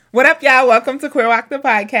What up, y'all? Welcome to Queer Walk the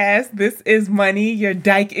Podcast. This is Money, your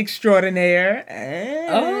dyke extraordinaire.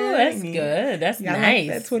 Oh, that's good. That's y'all nice.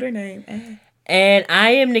 Like that Twitter name. And I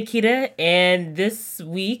am Nikita, and this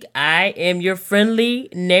week I am your friendly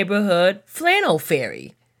neighborhood flannel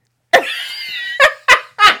fairy.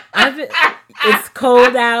 It's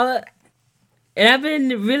cold out, and I've been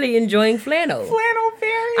really enjoying flannel. Flannel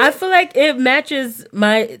fairy? I feel like it matches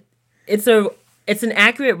it's an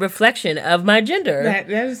accurate reflection of my gender. That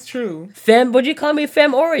is true. Would you call me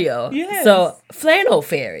Femme Oreo? Yes. So, flannel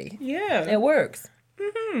fairy. Yeah. It works.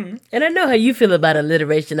 Mm-hmm. And I know how you feel about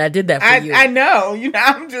alliteration. I did that for you. I know.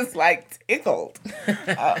 I'm just like tickled.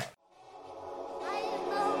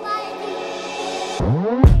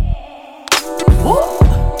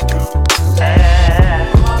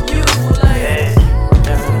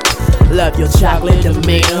 Love your chocolate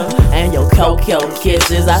demeanor and your cocoa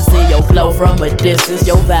kisses. I see your flow from a distance.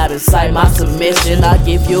 Your vibe incite my submission. I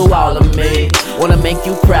give you all of me. Wanna make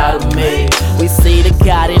you proud of me. We see the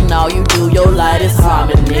God in all you do. Your light is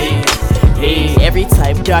harmony. Hey, every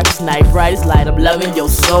type, darkest night, brightest light. I'm loving your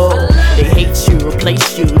soul. They hate you,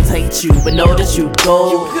 replace you, taint you, but know that you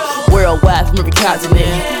gold. Worldwide from every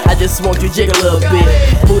continent. I just want you to jiggle a little bit.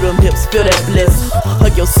 Move them hips, feel that bliss.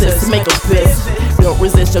 Hug your sis, make them piss. Don't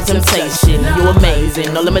resist your temptation. You're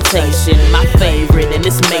amazing, no limitation. My favorite in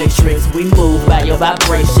this matrix. We move by your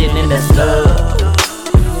vibration, and that's love.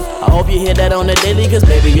 I hope you hear that on the daily, cause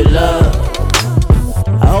baby you love.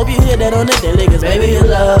 I hope you hear that on the daily, cause baby you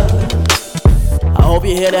love. I hope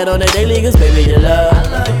you hear that on the daily, cause baby you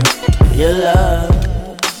love. You love.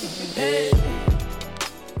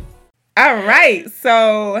 All right,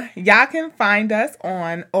 so y'all can find us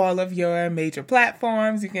on all of your major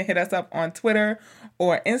platforms. You can hit us up on Twitter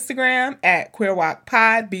or Instagram at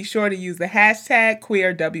QueerWalkPod. Be sure to use the hashtag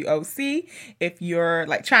QueerWOC if you're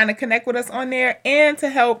like trying to connect with us on there and to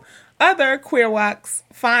help other Queer Walks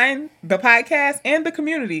find the podcast and the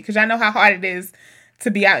community, because I know how hard it is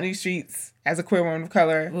to be out in these streets as a queer woman of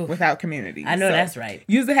color without community. I know that's right.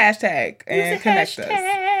 Use the hashtag and connect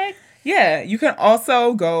us. Yeah, you can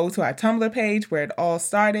also go to our Tumblr page where it all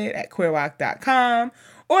started at queerwalk.com,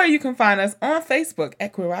 or you can find us on Facebook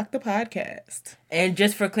at Queer Walk the Podcast. And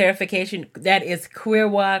just for clarification, that is Queer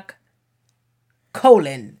Walk :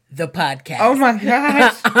 the podcast. Oh my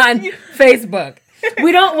gosh. On Facebook.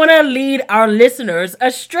 We don't want to lead our listeners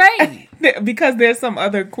astray. Because there's some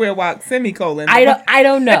other Queer Walk semicolon. I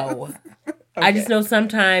don't know. Okay. I just know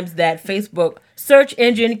sometimes that Facebook search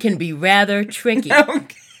engine can be rather tricky.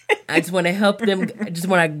 Okay. I just want to help them. I just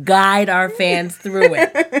want to guide our fans through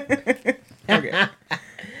it. Okay.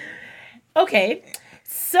 Okay.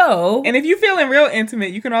 So. And if you're feeling real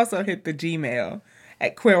intimate, you can also hit the Gmail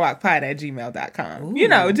at queerwalkpod@gmail.com. You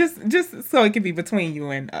know, just so it can be between you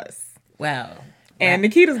and us. Wow. And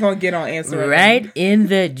Nikita's going to get on answering. Right in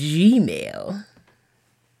the Gmail.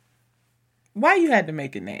 Why you had to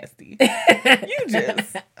make it nasty? You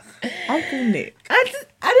just. Uncle Nick. I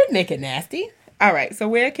didn't make it nasty. All right, so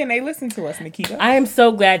where can they listen to us, Nikita? I am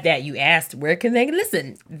so glad that you asked. Where can they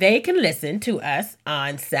listen? They can listen to us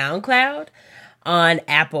on SoundCloud, on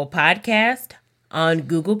Apple Podcast, on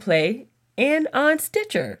Google Play, and on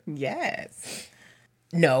Stitcher. Yes.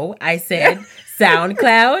 No, I said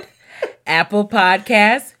SoundCloud, Apple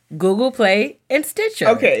Podcast, Google Play, and Stitcher.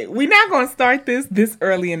 Okay, we're not going to start this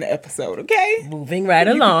early in the episode, okay? Moving right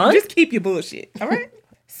along. Just keep your bullshit, all right?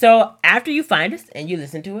 So after you find us and you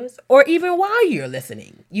listen to us, or even while you're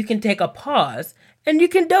listening, you can take a pause and you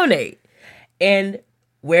can donate. And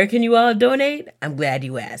where can you all donate? I'm glad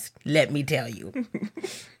you asked. Let me tell you.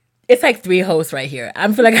 It's like three hosts right here.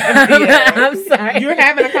 I feel like I'm sorry. You're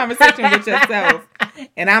having a conversation with yourself,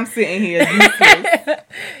 and I'm sitting here useless.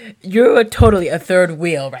 You're totally a third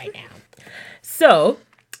wheel right now. So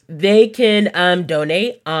they can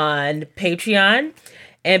donate on Patreon.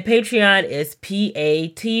 And Patreon is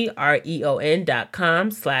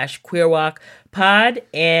patreon.com/queerwalkpod.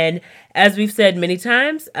 And as we've said many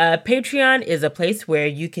times, Patreon is a place where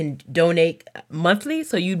you can donate monthly,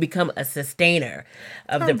 so you become a sustainer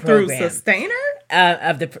of the program. Sustainer?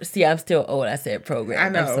 See, I'm still old. I said program. I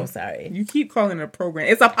know. I'm so sorry. You keep calling it a program.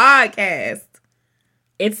 It's a podcast.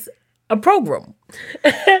 It's a program.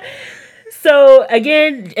 So,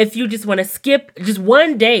 again, if you just want to skip just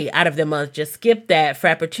one day out of the month, just skip that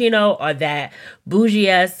Frappuccino or that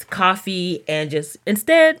bougie-ass coffee and just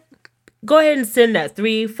instead go ahead and send that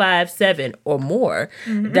 $3, $5, $7 or more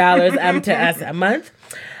dollars to us a month.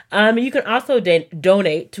 You can also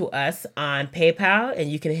donate to us on PayPal,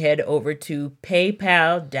 and you can head over to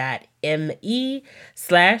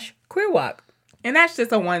paypal.me/queerwalk. And that's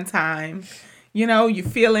just a one-time, you're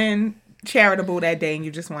feeling charitable that day and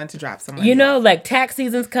you just wanted to drop some money. You know, like tax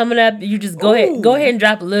season's coming up. You just go ahead and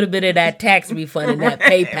drop a little bit of that tax refund in that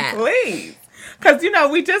PayPal. Please. Because,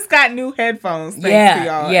 we just got new headphones thanks to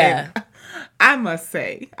y'all. Yeah. And I must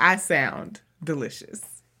say, I sound delicious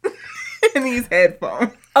in these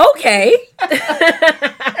headphones. Okay.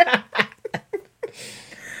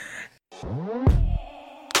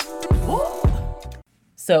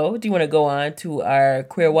 So, do you want to go on to our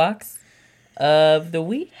queer walks of the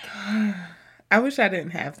week? I wish I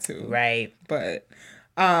didn't have to. Right. But,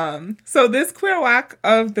 so this queer walk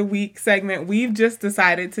of the week segment, we've just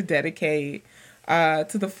decided to dedicate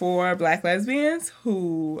to the 4 Black lesbians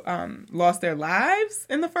who lost their lives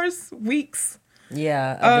in the first weeks of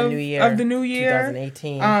the new year.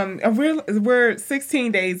 2018. And we're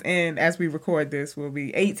 16 days in as we record this. We'll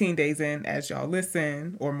be 18 days in as y'all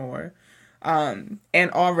listen or more. And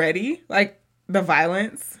already, like, the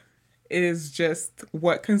violence is just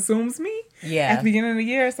what consumes me. Yeah. At the beginning of the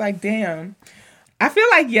year, it's like, damn. I feel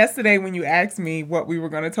like yesterday when you asked me what we were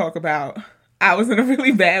going to talk about, I was in a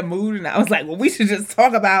really bad mood, and I was like, well, we should just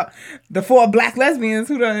talk about the 4 Black lesbians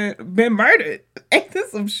who done been murdered. Ain't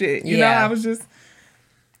this some shit? You know,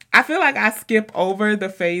 I feel like I skip over the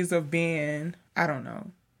phase of being, I don't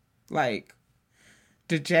know, like,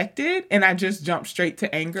 dejected, and I just jump straight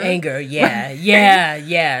to anger. Yeah.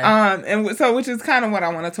 And so, which is kind of what I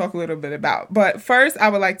want to talk a little bit about. But first, I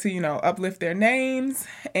would like to, uplift their names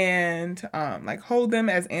and, like, hold them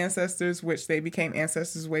as ancestors, which they became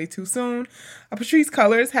ancestors way too soon. Patrisse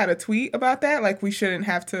Cullors had a tweet about that. Like, we shouldn't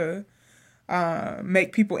have to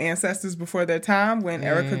make people ancestors before their time when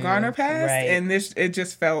Erica Garner passed. Right. And it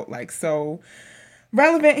just felt like so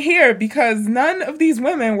relevant here because none of these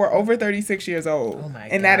women were over 36 years old. Oh my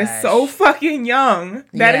and gosh. that is so fucking young.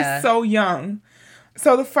 That is so young.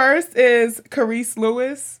 So the first is Carice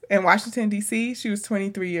Lewis in Washington, D.C. She was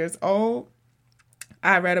 23 years old.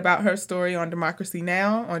 I read about her story on Democracy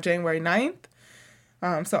Now! On January 9th.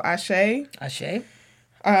 So Ashe.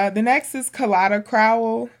 The next is Kalata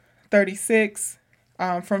Crowell, 36,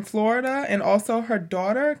 from Florida, and also her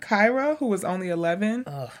daughter, Kyra, who was only 11.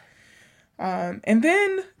 Ugh. And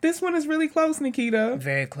then this one is really close, Nikita.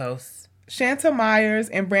 Very close. Shanta Myers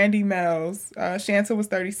and Brandy Mells. Shanta was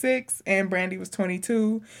 36 and Brandy was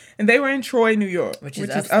 22. And they were in Troy, New York. Which is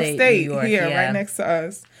upstate New York, here, right next to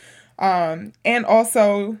us. And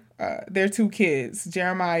also their 2 kids,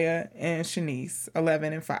 Jeremiah and Shanice,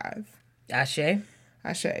 11 and 5. Ashe.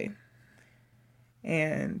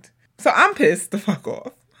 And so I'm pissed the fuck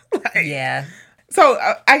off. Yeah. So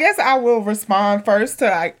I guess I will respond first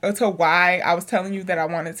to why I was telling you that I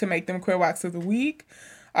wanted to make them queer walks of the week.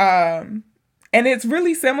 And it's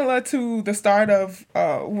really similar to the start of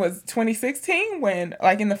was 2016 when,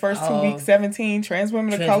 like, in the first 2 weeks, 17 trans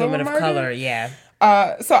women of color were murdered. Yeah.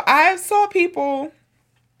 So I saw people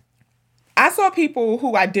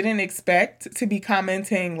who I didn't expect to be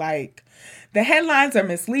commenting like, the headlines are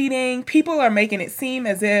misleading. People are making it seem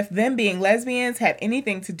as if them being lesbians had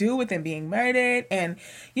anything to do with them being murdered. And,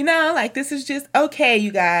 like, this is just okay,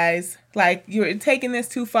 you guys. Like, you're taking this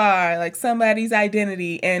too far. Like, somebody's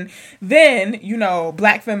identity. And then,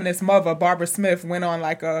 Black feminist mother Barbara Smith went on,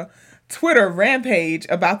 like, a Twitter rampage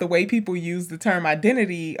about the way people use the term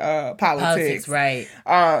identity politics. Right.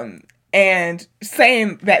 And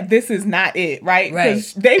saying that this is not it, right? Right.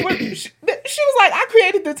 She was like, I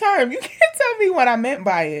created the term. You can't tell me what I meant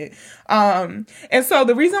by it. And so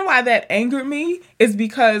the reason why that angered me is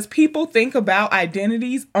because people think about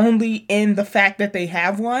identities only in the fact that they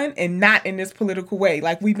have one and not in this political way,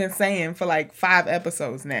 like we've been saying for like 5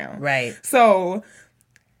 episodes now. Right. So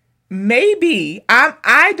maybe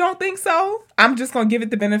I don't think so. I'm just gonna give it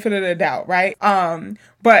the benefit of the doubt, right?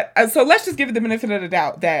 But so let's just give it the benefit of the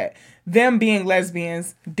doubt that them being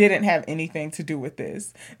lesbians didn't have anything to do with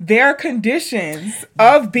this. Their conditions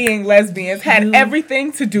of being lesbians had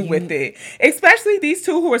everything to do with it. Especially these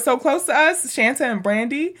 2 who are so close to us, Shanta and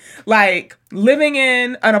Brandy, like living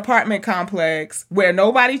in an apartment complex where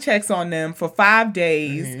nobody checks on them for 5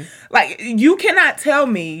 days. Mm-hmm. Like, you cannot tell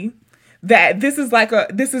me that this is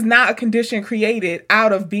not a condition created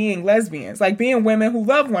out of being lesbians. Like, being women who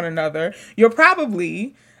love one another, you're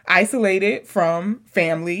probably isolated from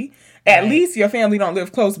family. At least your family don't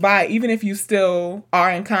live close by, even if you still are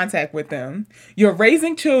in contact with them. You're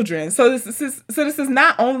raising children. So this is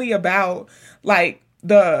not only about, like,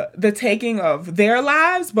 the taking of their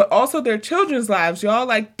lives, but also their children's lives. Y'all,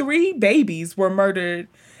 like, 3 babies were murdered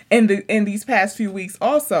in these past few weeks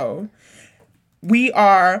also. we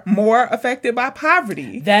are more affected by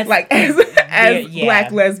poverty. That's like as yeah.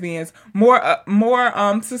 Black lesbians, more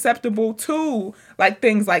susceptible to like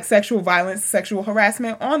things like sexual violence, sexual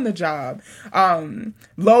harassment on the job,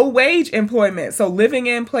 low wage employment, so living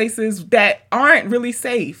in places that aren't really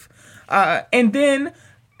safe, and then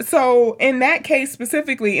so in that case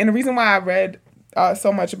specifically, and the reason why I read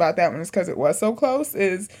so much about that one is because it was so close,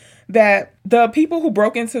 is that the people who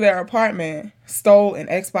broke into their apartment stole an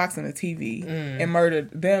Xbox and a TV and murdered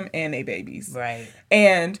them and their babies. Right.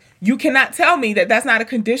 And you cannot tell me that that's not a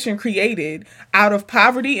condition created out of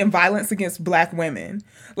poverty and violence against Black women.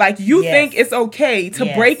 Like, you think it's okay to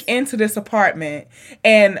break into this apartment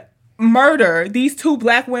and murder these 2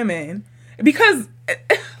 Black women because...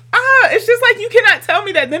 it's just like, you cannot tell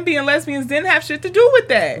me that them being lesbians didn't have shit to do with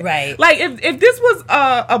that. Right. Like, if this was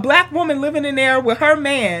a Black woman living in there with her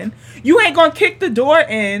man, you ain't gonna kick the door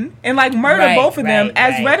in and like murder both of them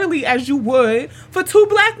as readily as you would for 2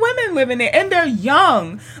 Black women living there, and they're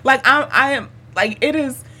young. Like, I am like, it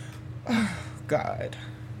is, oh God,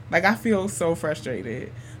 like, I feel so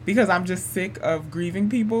frustrated because I'm just sick of grieving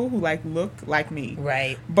people who like look like me.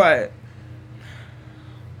 Right. But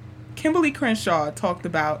Kimberly Crenshaw talked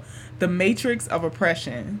about the matrix of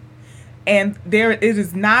oppression, and it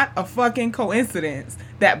is not a fucking coincidence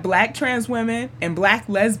that Black trans women and Black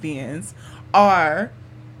lesbians are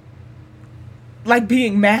like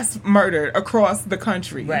being mass murdered across the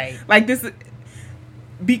country. Right. Like, this,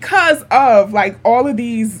 because of like all of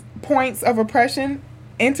these points of oppression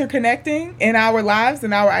interconnecting in our lives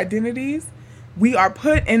and our identities, we are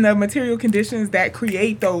put in the material conditions that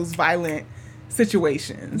create those violent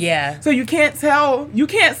situations. Yeah. So you can't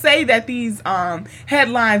say that these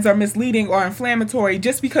headlines are misleading or inflammatory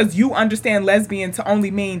just because you understand lesbian to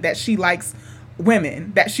only mean that she likes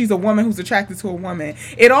women, that she's a woman who's attracted to a woman.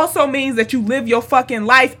 It also means that you live your fucking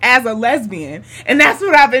life as a lesbian. And that's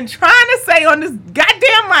what I've been trying to say on this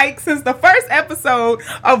goddamn mic since the first episode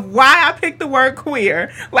of why I picked the word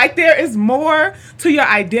queer. Like, there is more to your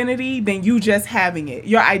identity than you just having it.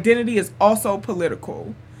 Your identity is also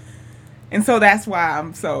political. And so that's why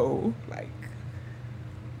I'm so, like,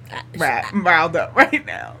 riled up right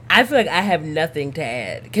now. I feel like I have nothing to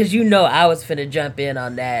add. Because I was finna jump in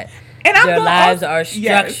on that. And their lives are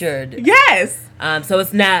structured. Yes. So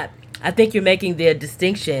it's not, I think you're making the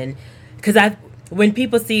distinction. Because when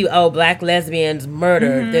people see, Black lesbians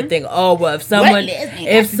murdered, they think, well, if someone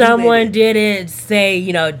didn't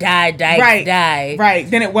say, die. Right.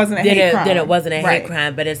 Then it wasn't a hate crime. Then it wasn't a hate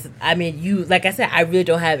crime. But it's, like I said, I really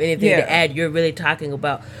don't have anything to add. You're really talking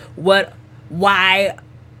about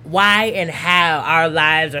why and how our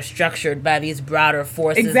lives are structured by these broader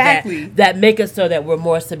forces that make us so that we're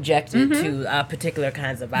more subjected to particular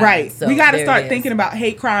kinds of violence. Right. So we got to start thinking about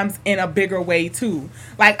hate crimes in a bigger way too.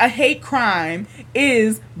 Like, a hate crime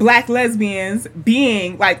is Black lesbians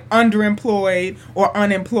being like underemployed or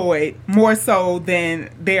unemployed more so than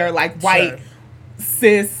their like white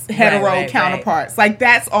cis hetero counterparts. Like,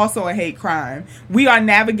 that's also a hate crime. We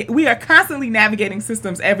are constantly navigating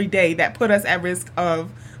systems every day that put us at risk of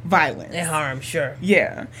violence and harm.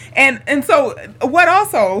 Yeah. And so what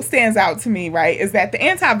also stands out to me, right, is that the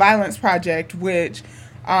Anti-Violence Project, which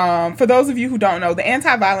for those of you who don't know, the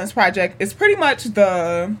Anti-Violence Project is pretty much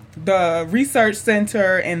the research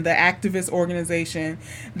center and the activist organization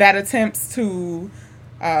that attempts to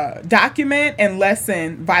document and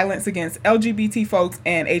lessen violence against LGBT folks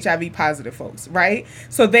and HIV positive folks, right?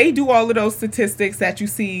 So they do all of those statistics that you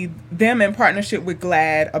see them in partnership with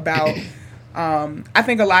GLAAD about. I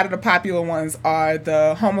think a lot of the popular ones are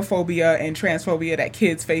the homophobia and transphobia that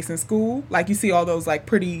kids face in school. Like, you see all those like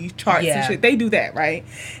pretty charts and shit. They do that, right?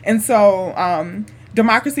 And so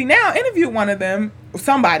Democracy Now! Interviewed one of them,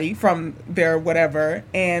 somebody from their whatever,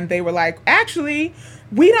 and they were like, actually,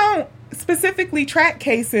 we don't specifically track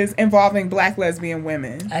cases involving Black lesbian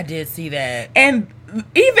women. I did see that. And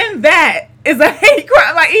even that is a hate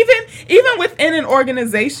crime. Like, even within an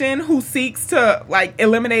organization who seeks to like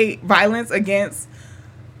eliminate violence against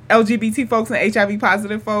LGBT folks and HIV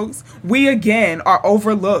positive folks, we again are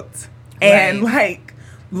overlooked and like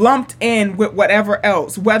lumped in with whatever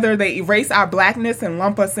else. Whether they erase our Blackness and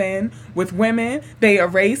lump us in with women, they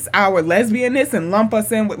erase our lesbianness and lump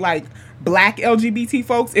us in with like Black LGBT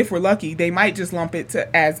folks. If we're lucky, they might just lump it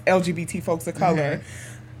as LGBT folks of color.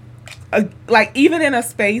 Like, even in a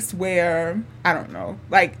space where, I don't know,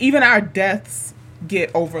 like, even our deaths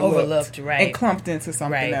get overlooked and clumped into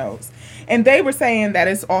something else. And they were saying that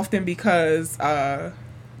it's often because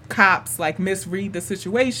cops, like, misread the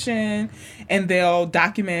situation, and they'll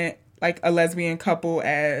document, like, a lesbian couple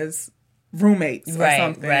as roommates or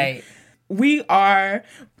something. we are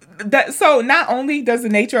that. So not only does the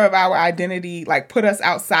nature of our identity like put us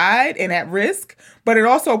outside and at risk, but it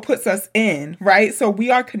also puts us in, right? So we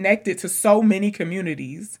are connected to so many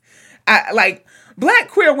communities. Like Black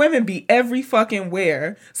queer women be every fucking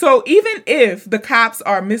where. So even if the cops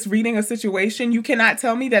are misreading a situation, you cannot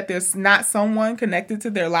tell me that there's not someone connected to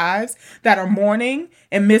their lives that are mourning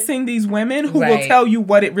and missing these women who will tell you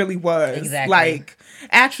what it really was. Exactly. Like,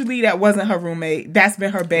 actually, that wasn't her roommate. That's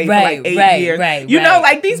been her babe for like 8 years. You know,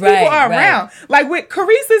 like these people are around. Like with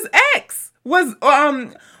Carissa's ex was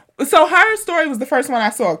so her story was the first one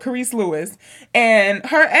I saw, Carice Lewis, and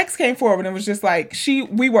her ex came forward and was just like,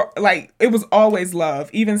 we were like, it was always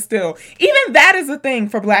love, even still. Even that is a thing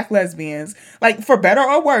for Black lesbians. Like, for better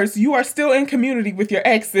or worse, you are still in community with your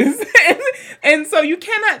exes. and so you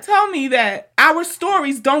cannot tell me that our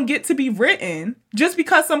stories don't get to be written just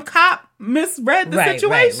because some cop misread the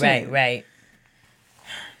situation. Right.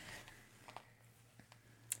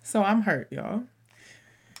 So I'm hurt, y'all.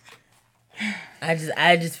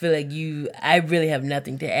 I just feel like I really have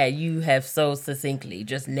nothing to add. You have so succinctly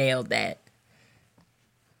just nailed that.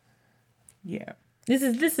 Yeah. This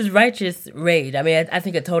is righteous rage. I mean, I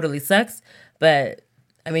think it totally sucks, but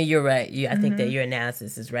I mean, you're right. I think that your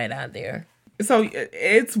analysis is right out there. So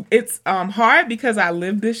it's hard because I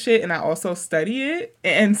live this shit and I also study it.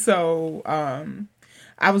 And so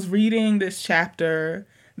I was reading this chapter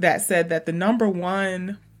that said that the number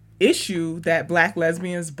one issue that Black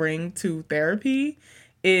lesbians bring to therapy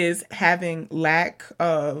is having lack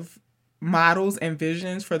of models and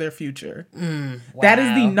visions for their future. Wow. That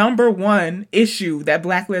is the number one issue that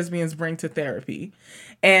Black lesbians bring to therapy.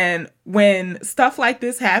 And when stuff like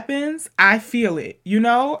this happens, I feel it. You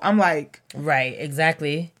know, I'm like... Right,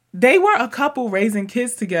 exactly. They were a couple raising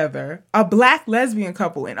kids together, a Black lesbian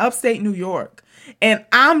couple in upstate New York. And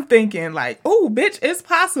I'm thinking like, oh, bitch, it's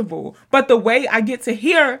possible. But the way I get to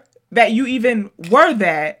hear that you even were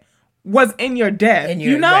that was in your death.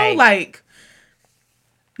 Like,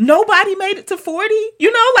 nobody made it to 40. You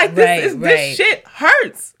know, like, this shit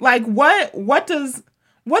hurts. Like, what does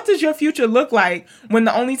your future look like when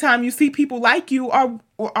the only time you see people like you are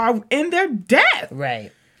in their death?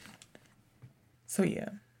 Right. So, yeah.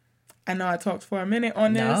 I know I talked for a minute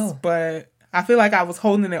on this, but I feel like I was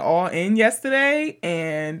holding it all in yesterday,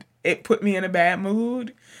 and it put me in a bad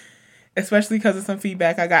mood. Especially because of some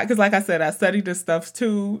feedback I got. Because like I said, I studied this stuff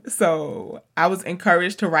too. So I was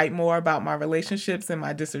encouraged to write more about my relationships in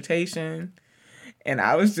my dissertation. And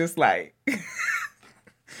I was just like, bitch,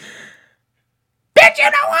 you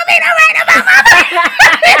don't want me to write about my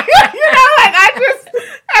you know, like I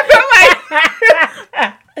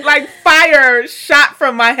feel like fire shot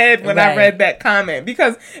from my head when I read that comment.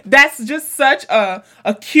 Because that's just such a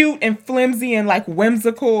cute and flimsy and like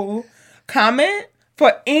whimsical comment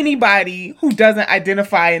for anybody who doesn't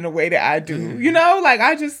identify in the way that I do. You know, like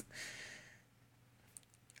I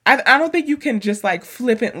don't think you can just like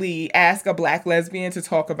flippantly ask a Black lesbian to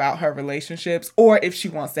talk about her relationships or if she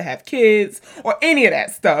wants to have kids or any of that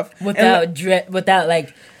stuff without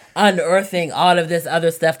like unearthing all of this other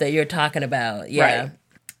stuff that you're talking about. Yeah.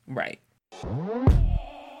 Right.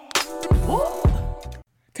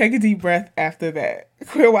 Take a deep breath after that.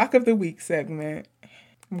 Queer Walk of the Week segment.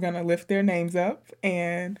 I'm going to lift their names up,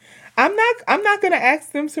 and I'm not going to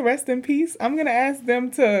ask them to rest in peace. I'm going to ask them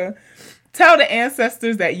to tell the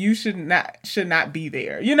ancestors that you should not be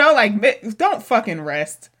there. You know, like, don't fucking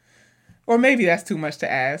rest. Or maybe that's too much to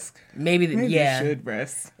ask. Maybe you should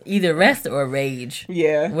rest. Either rest or rage.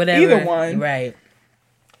 Yeah. Whatever. Either one. Right.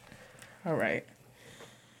 All right.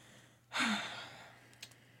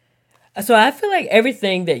 So I feel like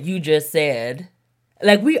everything that you just said,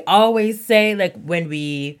 like we always say, like when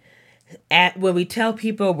we tell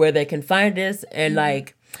people where they can find us, and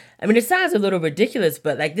like, I mean, it sounds a little ridiculous,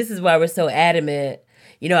 but like this is why we're so adamant,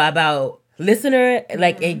 you know, about listener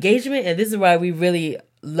like engagement, and this is why we really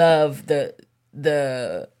love the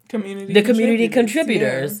community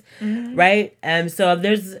contributors, right? So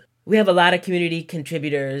we have a lot of community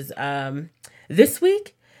contributors this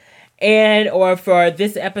week, or for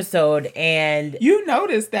this episode, and you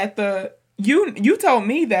noticed that you told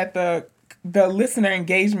me that the listener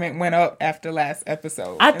engagement went up after last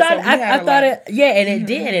episode. I thought it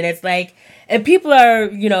did, and it's like, and people are,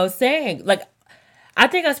 you know, saying, like, I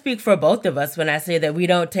think I speak for both of us when I say that we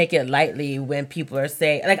don't take it lightly when people are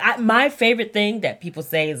saying, like, my favorite thing that people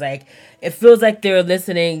say is like, it feels like they're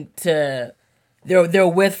listening to, they're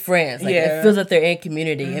with friends, like it feels like they're in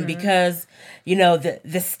community, and because, you know,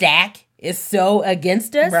 the stack is so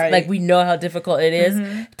against us. Right. Like we know how difficult it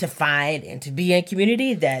is to find and to be in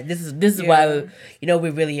community. That this is why we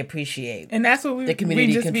really appreciate. And that's what the community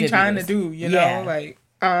we just be trying to do. Yeah. Like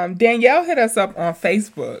Danielle hit us up on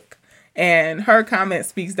Facebook, and her comment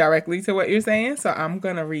speaks directly to what you're saying. So I'm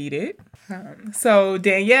gonna read it. So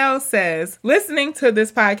Danielle says, listening to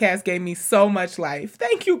this podcast gave me so much life.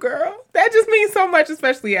 Thank you, girl. That just means so much,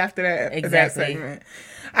 especially after that segment.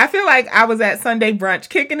 I feel like I was at Sunday brunch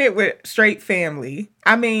kicking it with straight family.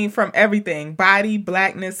 I mean, from everything, body,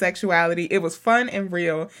 blackness, sexuality. It was fun and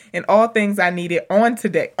real and all things I needed on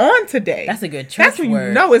today. On today. That's a good church That's when word.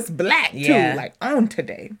 you know it's black, Yeah. too. Like, on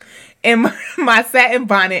today. And my satin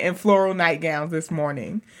bonnet and floral nightgowns this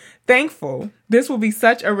morning. Thankful. This will be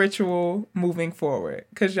such a ritual moving forward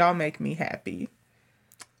because y'all make me happy.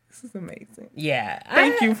 This is amazing. Yeah.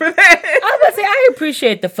 Thank you for that. I was about to say, I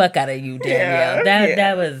appreciate the fuck out of you, Danielle. Yeah,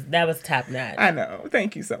 That was top notch. I know.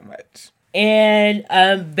 Thank you so much. And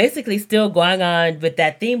basically still going on with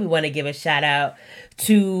that theme, we want to give a shout out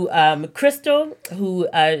to Crystal, who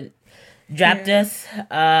dropped us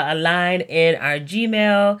a line in our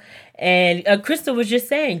Gmail. And Crystal was just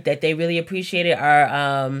saying that they really appreciated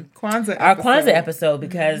our Kwanzaa episode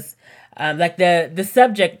because like the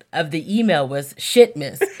subject of the email was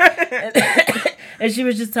shitmas. And she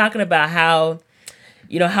was just talking about how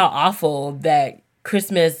awful that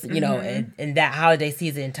Christmas, and that holiday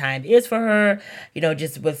season time is for her,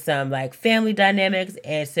 just with some like family dynamics.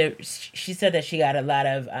 And so she said that she got a lot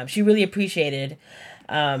of, she really appreciated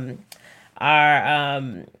our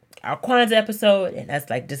Kwanzaa episode, and that's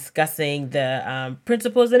like discussing the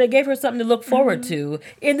principles, and it gave her something to look forward to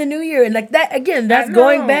in the new year. And like that, again, that's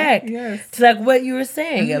going back to like what you were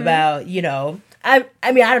saying about,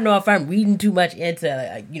 I mean, I don't know if I'm reading too much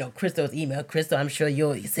into, Crystal's email. Crystal, I'm sure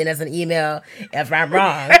you'll send us an email if I'm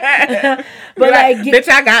wrong. But bitch,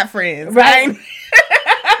 I got friends. Right?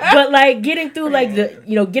 But like getting through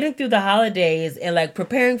getting through the holidays and like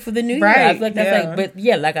preparing for the new year. I feel like that's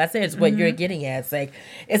like I said, it's what you're getting at. It's like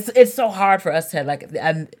it's so hard for us to like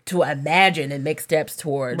to imagine and make steps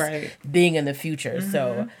towards being in the future.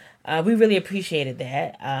 So we really appreciated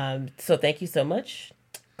that. So thank you so much,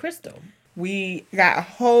 Crystal. We got a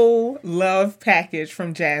whole love package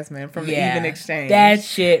from Jasmine from the Even Exchange. That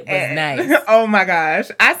shit was nice. Oh my gosh.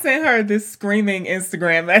 I sent her this screaming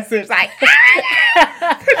Instagram message like,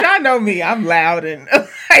 because y'all know me, I'm loud and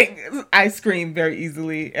like I scream very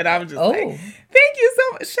easily. And I was just like, thank you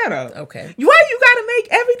so much. Shut up. Okay. Why you gotta make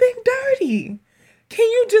everything dirty? Can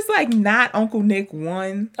you just like not Uncle Nick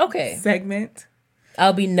one segment?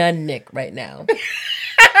 I'll be none Nick right now.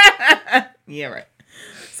 Yeah, right.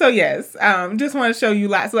 So yes, just want to show you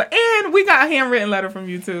lots of, and we got a handwritten letter from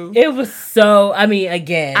you too. It was so, I mean,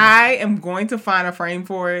 again, I am going to find a frame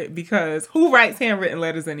for it because who writes handwritten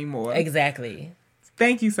letters anymore? Exactly.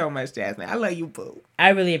 Thank you so much, Jasmine. I love you, boo. I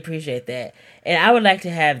really appreciate that. And I would like to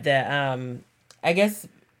have the, I guess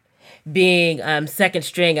being second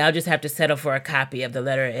string, I'll just have to settle for a copy of the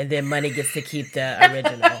letter and then Money gets to keep the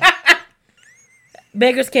original.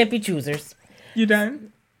 Beggars can't be choosers. You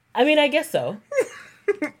done? I mean, I guess so.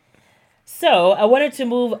 So I wanted to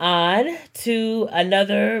move on to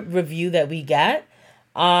another review that we got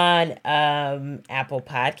on Apple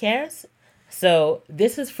Podcasts. So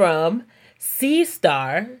this is from C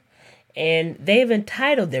Star, and they've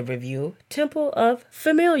entitled their review "Temple of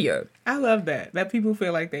Familiar." I love that people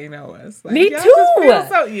feel like they know us. Like, Me y'all too. Just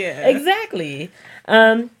feel Exactly.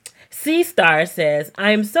 C Star says, "I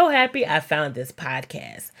am so happy I found this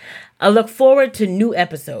podcast. I look forward to new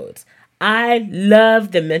episodes. I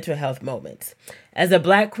love the mental health moments. As a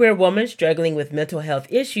Black queer woman struggling with mental health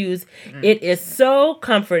issues, it is so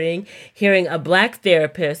comforting hearing a Black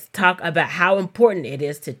therapist talk about how important it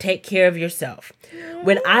is to take care of yourself.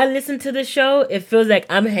 When I listen to the show, it feels like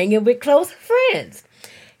I'm hanging with close friends.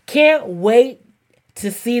 Can't wait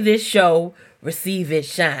to see this show receive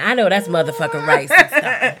its shine." I know that's motherfucking right.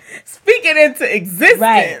 Speak it into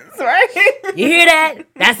existence, right? You hear that?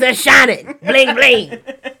 That's a shining. Bling, bling.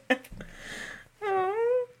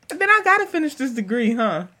 Then I gotta finish this degree,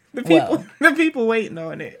 huh? The people waiting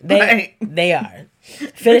on it. They are.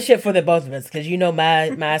 Finish it for the both of us, because you know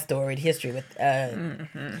my storied history with.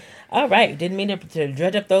 All right, didn't mean to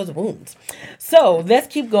dredge up those wounds. So let's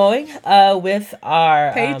keep going with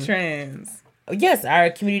our patrons. Yes, our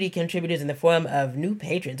community contributors in the form of new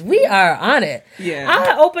patrons. We are on it. Yeah.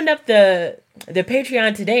 I opened up the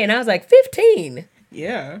Patreon today, and I was like 15.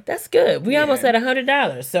 Yeah, that's good. We almost at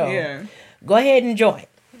 $100. So go ahead and join.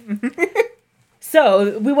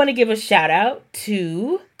 So we want to give a shout out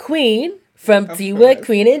to Queen from Of T-Wood, course.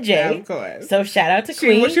 Queen, and Jay. Yeah, of course. So shout out to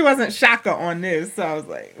Queen. She wasn't Shaka on this, so I was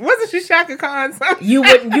like, wasn't she Shaka Khan? You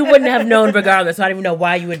wouldn't have known regardless. So I don't even know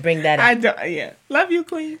why you would bring that up. I don't. Yeah, love you,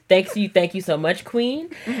 Queen. Thank you so much, Queen.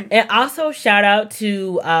 And also shout out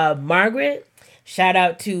to Margaret. Shout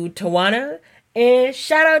out to Tawana. And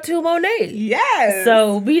shout out to Monet. Yes.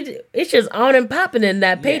 So it's just on and popping in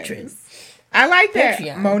that Patreon. I like that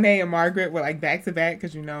Patreon. Monet and Margaret were like back to back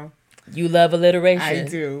because You love alliteration. I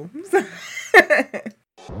do.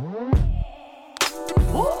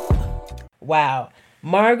 Wow.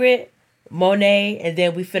 Margaret, Monet, and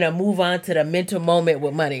then we finna move on to the mental moment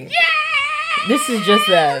with money. Yeah! This is just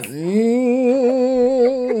a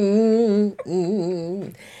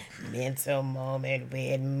mental moment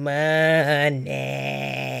with money.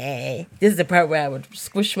 This is the part where I would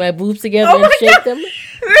squish my boobs together and shake them.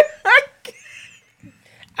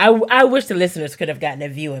 I wish the listeners could have gotten a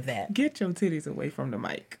view of that. Get your titties away from the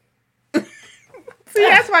mic. See,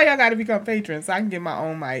 that's why y'all got to become patrons so I can get my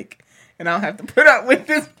own mic and I don't have to put up with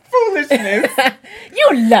this foolishness.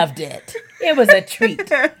 You loved it. It was a treat.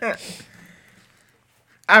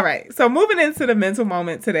 All right. So moving into the mental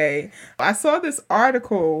moment today, I saw this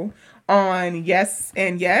article on Yes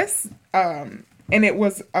and Yes, and it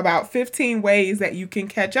was about 15 ways that you can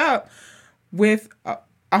catch up with a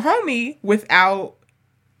homie without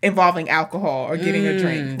involving alcohol or getting a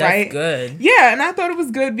drink, that's right? good. Yeah, and I thought it was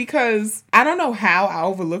good because I don't know how I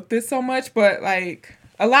overlooked this so much, but like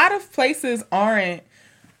a lot of places aren't,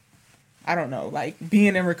 I don't know, like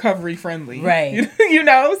being in recovery friendly. Right.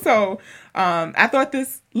 So I thought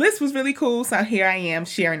this list was really cool. So here I am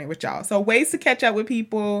sharing it with y'all. So ways to catch up with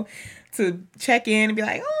people, to check in and be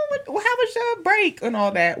like, oh, how was your break and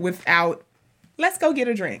all that without, let's go get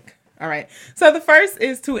a drink. All right. So the first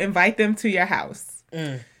is to invite them to your house.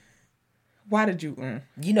 Why did you?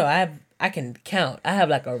 I can count. I have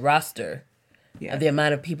like a roster Yeah. of the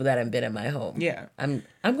amount of people that have been in my home. Yeah. I'm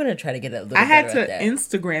gonna try to get a little. I had better to at that.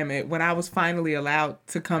 Instagram it when I was finally allowed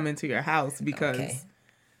to come into your house because Okay.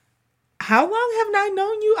 how long have I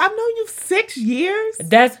known you? I've known you 6 years.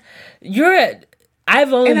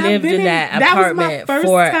 I've only And I've lived been in that that was my apartment first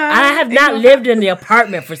for. time I have in not your lived in the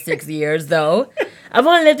apartment for 6 years though. I've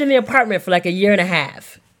only lived in the apartment for like a year and a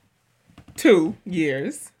half. 2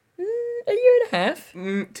 years. A year and a half.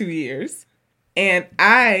 2 years. And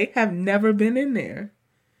I have never been in there.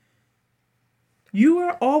 You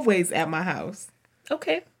are always at my house.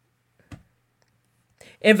 Okay.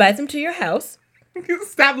 Invite them to your house.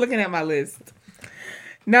 Stop looking at my list.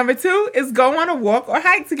 Number 2 is go on a walk or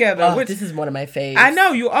hike together. Oh, which this is one of my faves. I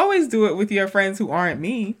know you always do it with your friends who aren't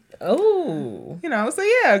me. Oh. So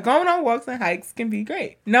yeah, going on walks and hikes can be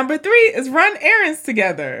great. Number 3 is run errands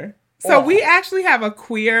together. So we actually have a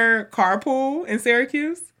queer carpool in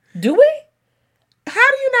Syracuse. Do we? How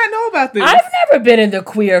do you not know about this? I've never been in the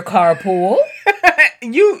queer carpool.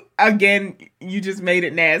 You just made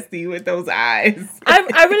it nasty with those eyes.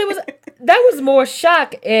 I really was. That was more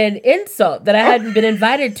shock and insult that I hadn't been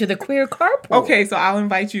invited to the queer carpool. Okay, so I'll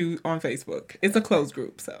invite you on Facebook. It's a closed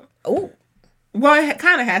group, so. Oh. Well, it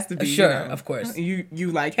kind of has to be. Sure, of course.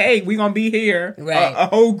 You like, hey, we gonna be here. Right. A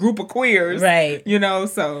whole group of queers. Right.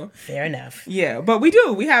 So. Fair enough. Yeah, but we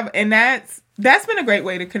do. We have, and that's been a great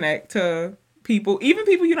way to connect to people, even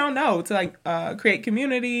people you don't know, to like create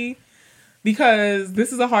community, because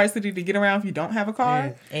this is a hard city to get around if you don't have a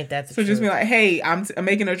car. Ain't that the So just be truth. like, hey, I'm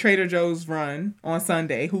making a Trader Joe's run on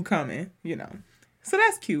Sunday. Who coming? So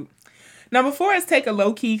that's cute. Number 4 is take a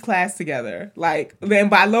low-key class together. Like, then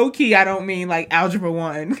by low-key, I don't mean like Algebra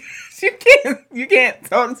 1. you can't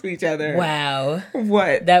talk to each other. Wow.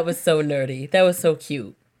 What? That was so nerdy. That was so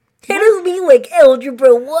cute. It doesn't mean like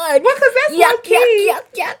Algebra 1. Well, because that's low-key.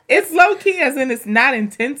 Yuck. It's low-key as in it's not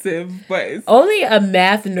intensive, but it's... Only a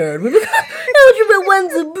math nerd would be Algebra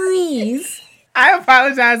 1's a breeze. I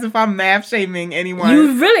apologize if I'm math shaming anyone.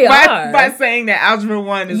 You really are. By saying that Algebra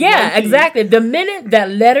 1 is Yeah, low-key. exactly. The minute that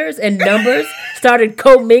letters and numbers started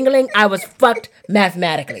commingling, I was fucked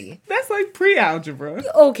mathematically. That's like pre-algebra.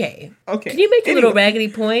 Okay. Okay. Can you make your little Anyway. raggedy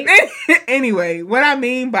point? Anyway, what I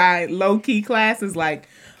mean by low-key class is like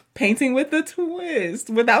painting with the twist,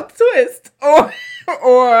 without the twist,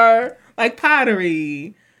 or like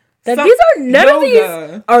pottery. None of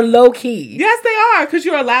these are low key. Yes, they are, because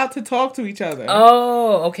you're allowed to talk to each other.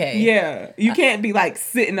 Oh, okay. Yeah, you can't be like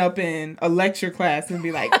sitting up in a lecture class and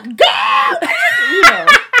be like, girl!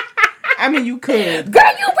 I mean, you could. Girl,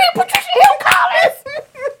 you read Patricia Hill Collins.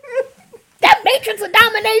 That matrix of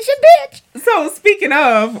domination, bitch. So speaking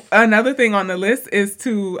of, another thing on the list is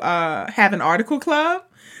to have an article club.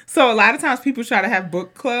 So a lot of times people try to have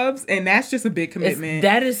book clubs, and that's just a big commitment.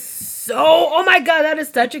 That is so, oh my God, that is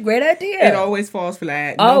such a great idea. It always falls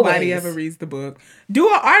flat. Always. Nobody ever reads the book. Do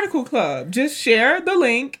an article club. Just share the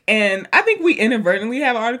link. And I think we inadvertently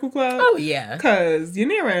have an article club. Oh, yeah. Because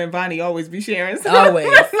Yanira and Bonnie always be sharing stuff.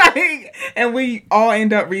 Always. And we all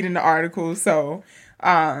end up reading the article. So,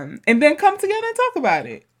 and then come together and talk about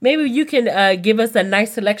it. Maybe you can give us a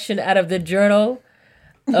nice selection out of the Journal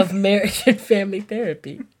of Marriage and Family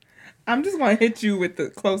Therapy. I'm just going to hit you with the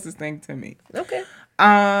closest thing to me. Okay.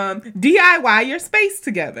 DIY your space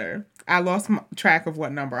together. I lost track of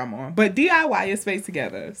what number I'm on, but DIY your space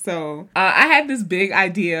together. So I had this big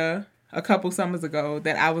idea a couple summers ago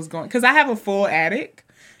that I was going, because I have a full attic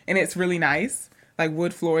and it's really nice, like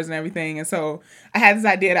wood floors and everything. And so I had this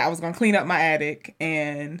idea that I was going to clean up my attic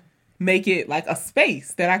and make it like a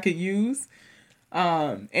space that I could use.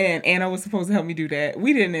 And Anna was supposed to help me do that.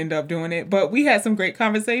 We didn't end up doing it, but we had some great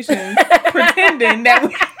conversations pretending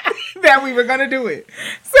that we were going to do it.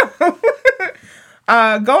 So,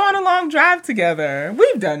 go on a long drive together.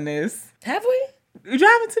 We've done this. Have we?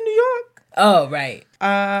 Driving to New York. Oh, right.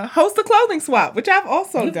 Host a clothing swap, which I've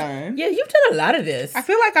also done. Yeah, you've done a lot of this. I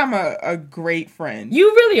feel like I'm a great friend. You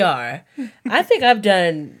really are. I think I've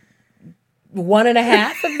done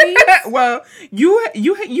 1.5 of these. Well,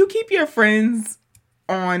 you keep your friends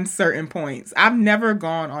on certain points. I've never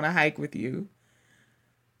gone on a hike with you,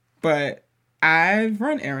 but I've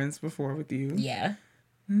run errands before with you. Yeah.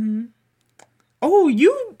 Mm-hmm. Oh,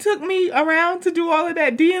 you took me around to do all of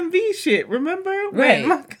that DMV shit. Remember? Right.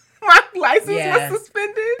 When my license was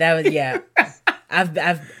suspended. That was, yeah.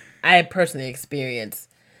 I personally experienced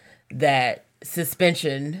that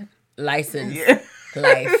suspension license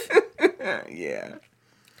life. Yeah.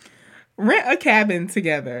 Rent a cabin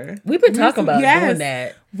together. We've been talking about doing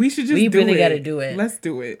that. We should just we do it. really got to do it. Let's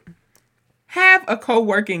do it. Have a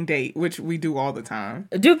co-working date, which we do all the time.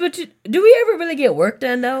 Do we ever really get work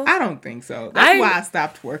done though? I don't think so. That's why I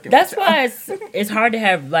stopped working. That's why it's hard to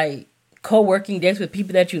have like co-working dates with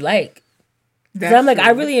people that you like. Because I'm like,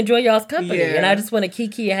 I really enjoy y'all's company, and I just want to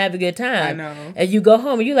kiki and have a good time. I know. And you go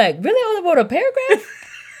home and you're like, really, I only wrote a paragraph?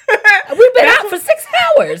 We've been out for 6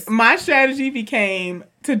 hours. My strategy became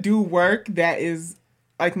to do work that is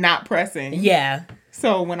like not pressing. Yeah.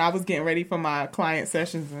 So when I was getting ready for my client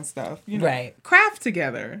sessions and stuff, you know, right. Craft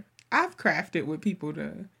together. I've crafted with people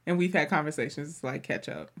and we've had conversations to like catch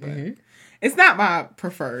up, but it's not my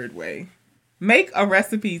preferred way. Make a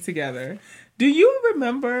recipe together. Do you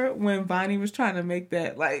remember when Bonnie was trying to make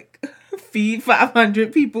that like feed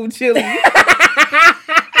 500 people chili?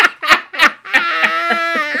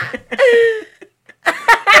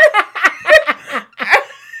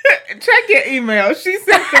 Check your email. She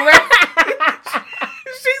sent the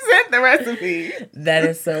recipe. That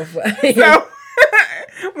is so funny. So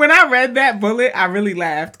when I read that bullet, I really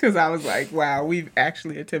laughed because I was like, wow, we've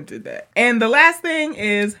actually attempted that. And the last thing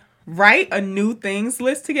is write a new things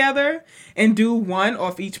list together and do one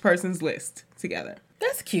off each person's list together.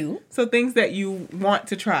 That's cute. So things that you want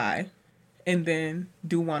to try and then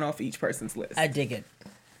do one off each person's list. I dig it.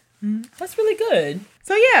 That's really good.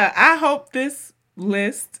 So yeah, I hope this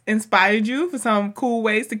list inspired you for some cool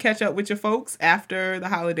ways to catch up with your folks after the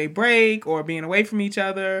holiday break or being away from each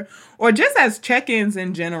other or just as check-ins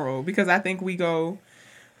in general, because I think we go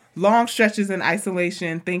long stretches in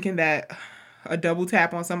isolation thinking that a double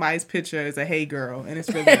tap on somebody's picture is a hey girl, and it's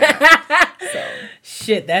really not. So.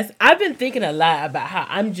 Shit, I've been thinking a lot about how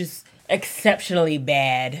I'm just exceptionally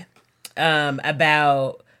bad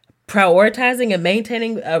about prioritizing and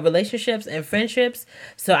maintaining relationships and friendships.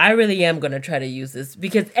 So I really am going to try to use this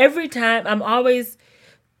because every time I'm always,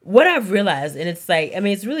 what I've realized, and it's like, I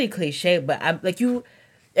mean, it's really cliche, but I'm like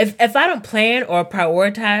if I don't plan or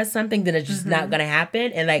prioritize something, then it's just not going to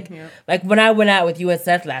happen. And like when I went out with you and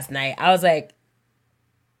Seth last night, I was like,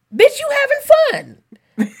 bitch, you having fun.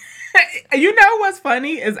 You know what's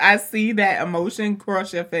funny is I see that emotion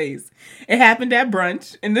cross your face. It happened at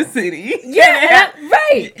brunch in the city. Yeah,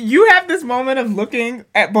 right. You have this moment of looking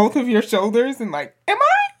at both of your shoulders and like, am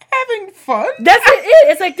I having fun? That's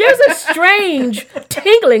it. It's like there's a strange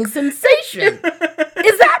tingling sensation.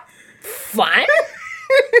 Is that fun?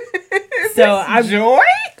 So joy?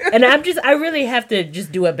 And I really have to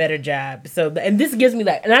just do a better job. So, and this gives me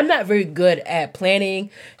and I'm not very good at planning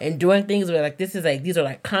and doing things where like these are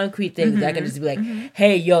like concrete things that I can just be like,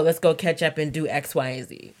 hey, yo, let's go catch up and do X, Y, and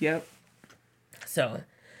Z. Yep. So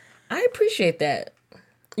I appreciate that.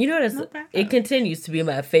 You know, it continues to be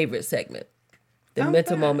my favorite segment, the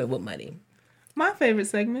mental moment with money. My favorite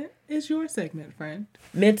segment is your segment, friend.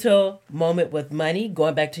 Mental moment with money.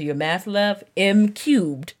 Going back to your math love, M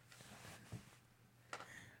cubed.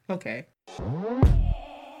 Okay.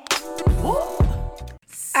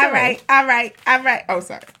 All right. Oh,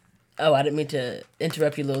 sorry. Oh, I didn't mean to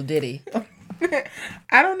interrupt your little ditty.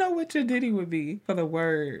 I don't know what your ditty would be for the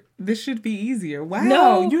word. This should be easier. Wow.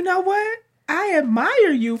 No. You know what? I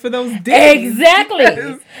admire you for those ditties. Exactly.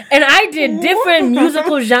 And I did different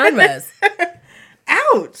musical genres.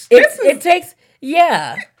 Ouch. It takes,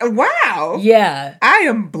 yeah. Wow. Yeah. I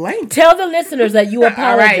am blank. Tell the listeners that you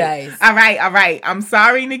apologize. All right. I'm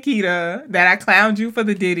sorry, Nikita, that I clowned you for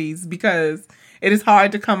the ditties because it is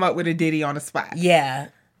hard to come up with a ditty on the spot. Yeah.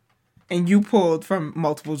 And you pulled from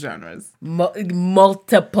multiple genres.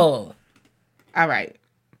 Multiple. All right.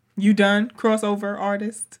 You done, crossover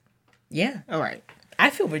artist? Yeah. All right. I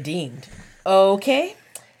feel redeemed. Okay.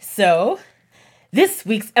 So, this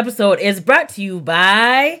week's episode is brought to you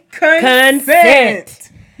by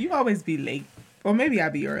Consent. You always be late. Or maybe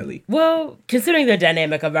I'll be early. Well, considering the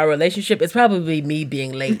dynamic of our relationship, it's probably me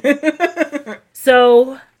being late.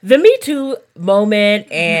 So, the Me Too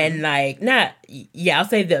moment and I'll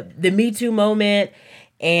say the Me Too moment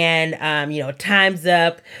and, Time's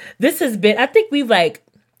Up. This has been, I think we've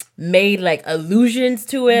made allusions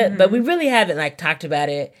to it, but we really haven't talked about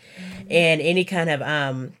it in any kind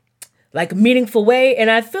of meaningful way. And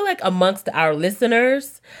I feel like amongst our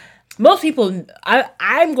listeners, most people,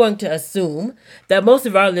 I'm going to assume that most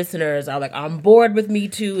of our listeners are on board with Me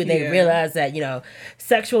Too, and they realize that,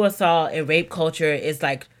 sexual assault and rape culture is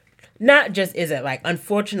not just is it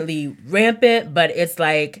unfortunately rampant, but it's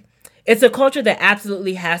it's a culture that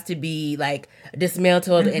absolutely has to be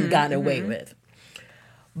dismantled and gotten away with.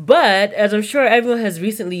 But as I'm sure everyone has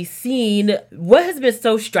recently seen, what has been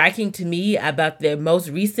so striking to me about the most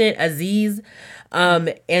recent Aziz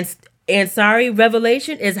Ansari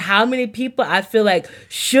revelation is how many people I feel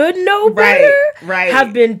should know better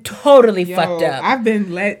have been totally fucked up. I've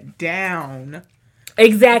been let down.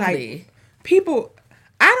 Exactly. People,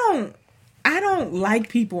 I don't like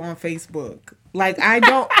people on Facebook.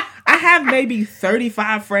 I have maybe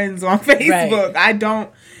 35 friends on Facebook. Right. I don't.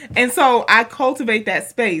 And so I cultivate that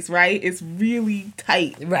space, right? It's really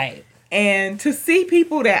tight. Right. And to see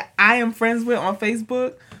people that I am friends with on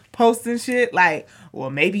Facebook posting shit well,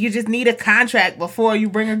 maybe you just need a contract before you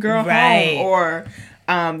bring a girl home. Or,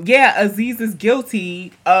 Aziz is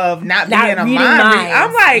guilty of not being a mind reader.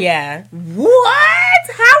 I'm what?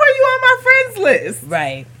 How are you on my friends list?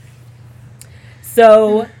 Right.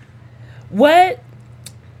 So, what...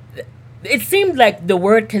 It seemed like the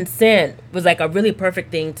word consent was a really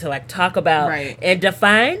perfect thing to talk about and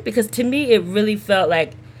define, because to me it really felt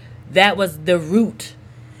like that was the root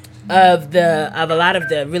of a lot of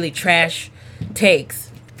the really trash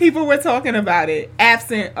takes. People were talking about it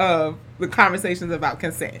absent of the conversations about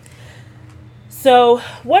consent. So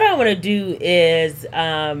what I want to do is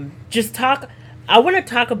just talk. I want to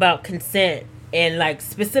talk about consent and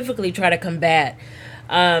specifically try to combat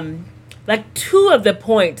two of the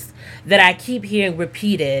points that I keep hearing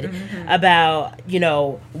repeated about,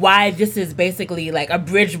 why this is basically a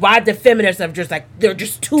bridge, why the feminists are just they're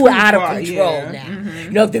just too out of control now.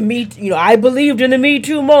 I believed in the Me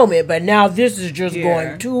Too moment, but now this is just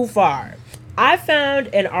going too far. I found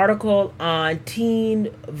an article on Teen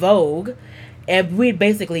Vogue, and we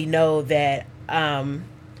basically know that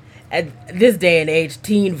at this day and age,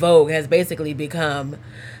 Teen Vogue has basically become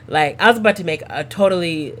I was about to make a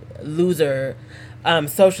totally loser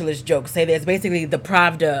socialist joke, say that it's basically the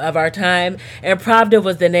Pravda of our time, and Pravda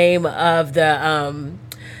was the name of the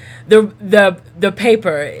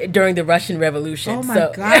paper during the Russian Revolution. Oh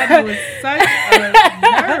my God, you were such a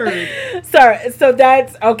nerd. Sorry, so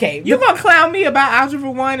that's okay. You gonna clown me about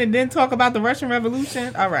Algebra 1 and then talk about the Russian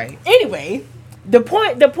Revolution? All right. Anyway, the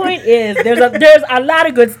point is there's a lot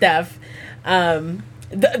of good stuff.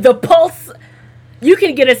 The pulse. You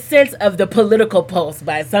can get a sense of the political pulse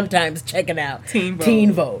by sometimes checking out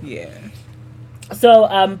Teen Vogue. Yeah.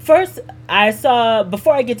 So first, I saw,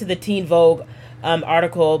 before I get to the Teen Vogue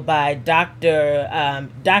article by Dr.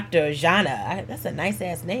 Jana. That's a nice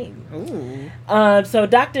ass name. Ooh. So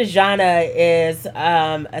Dr. Jana is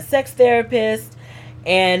a sex therapist,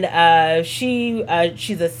 and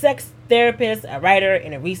she's a sex therapist, a writer,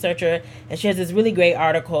 and a researcher, and she has this really great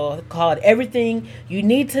article called "Everything You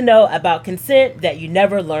Need to Know About Consent That You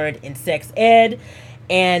Never Learned in Sex Ed."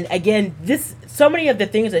 And again, so many of the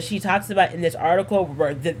things that she talks about in this article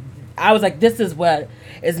I was this is what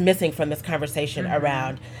is missing from this conversation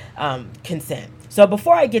around consent. So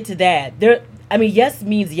before I get to that, yes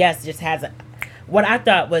means yes just has what I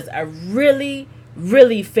thought was a really,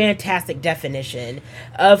 really fantastic definition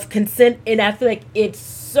of consent, and I feel like it's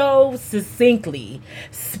so succinctly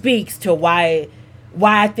speaks to why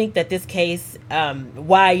why I think that this case,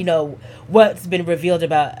 why, what's been revealed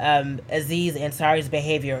about Aziz Ansari's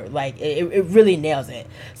behavior, like, it really nails it.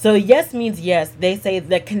 So yes means yes. They say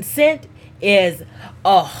that consent is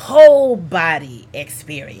a whole body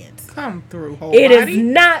experience. Come through, whole It body. is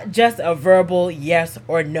not just a verbal yes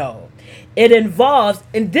or no. It involves,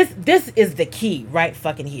 and this is the key right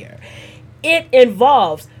fucking here. It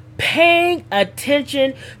involves paying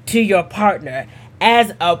attention to your partner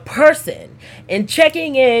as a person and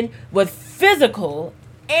checking in with physical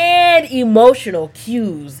and emotional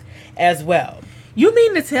cues as well. You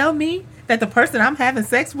mean to tell me that the person I'm having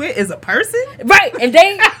sex with is a person? Right. And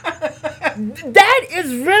that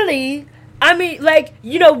is really, I mean, like,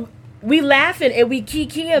 we laughing and we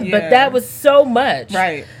kikiing, but that was so much.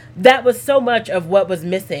 Right. That was so much of what was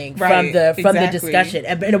missing from the discussion,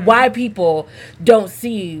 and why people don't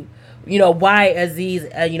see, why Aziz,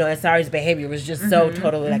 Ansari's behavior was just so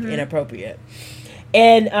totally like inappropriate.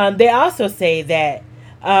 And they also say that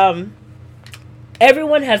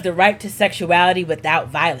everyone has the right to sexuality without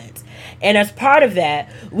violence. And as part of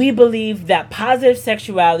that, we believe that positive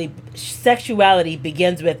sexuality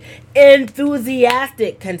begins with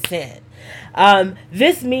enthusiastic consent.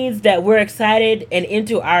 This means that we're excited and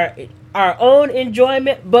into our own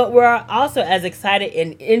enjoyment, but we're also as excited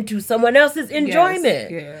and into someone else's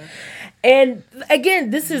enjoyment. Yes. Yeah. And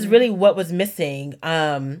again, this is really what was missing.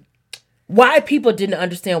 Why people didn't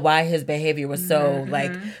understand why his behavior was so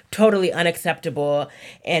like totally unacceptable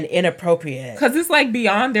and inappropriate. Because it's like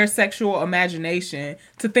beyond their sexual imagination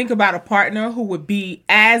to think about a partner who would be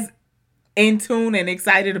as in tune and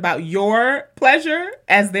excited about your pleasure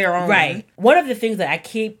as their own. Right. One of the things that I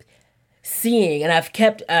keep seeing, and I've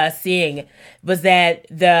kept seeing, was that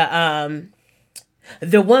the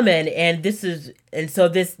woman, so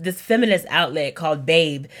this feminist outlet called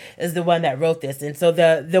Babe is the one that wrote this, and so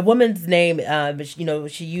the woman's name, she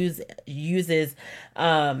uses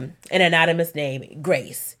an anonymous name,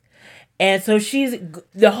 Grace, and so she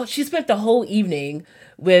spent the whole evening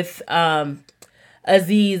with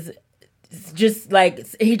Aziz, just like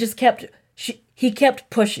he kept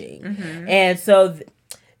pushing, and so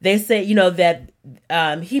they say that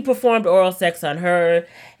he performed oral sex on her.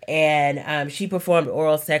 And she performed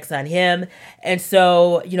oral sex on him. And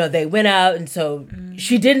so, they went out, and so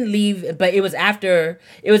she didn't leave, but it was after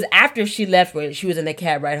she left, where she was in the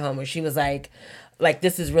cab ride home, where she was like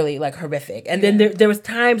this is really like horrific. And then there was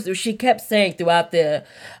times where she kept saying throughout the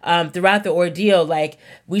ordeal, like,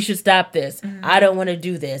 we should stop this. I don't want to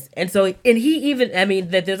do this. And so, and he even,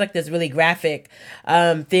 that there's like this really graphic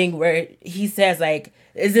thing where he says, like,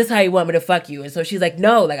 is this how you want me to fuck you? And so she's like,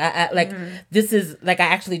 no, like, I this is like, I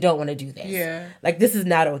actually don't want to do this. Yeah. Like, this is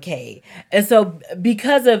not okay. And so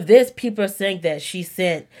because of this, people are saying that she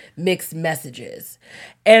sent mixed messages.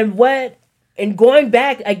 And going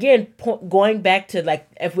back to, like,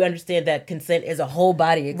 if we understand that consent is a whole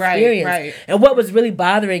body experience. Right. And what was really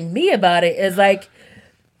bothering me about it is, like,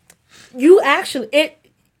 you actually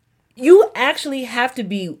have to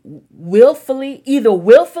be willfully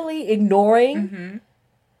ignoring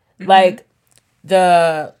like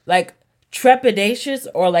the trepidations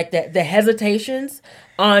or like the hesitations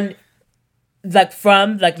on like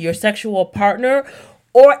from like your sexual partner,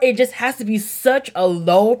 or it just has to be such a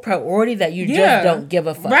low priority that you just don't give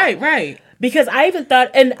a fuck. Right. Because I even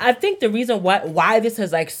thought, and I think the reason why this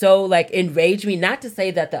has like so like enraged me, not to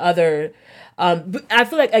say that the other I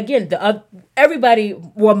feel like, again, everybody,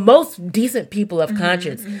 most decent people of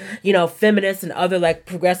conscience, feminists and other like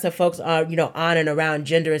progressive folks are, on and around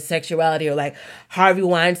gender and sexuality, or like Harvey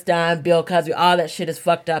Weinstein, Bill Cosby, all that shit is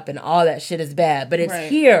fucked up and all that shit is bad. But it's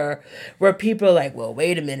here where people are like, well,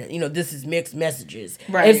 wait a minute, this is mixed messages.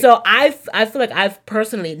 Right. And so I feel like I've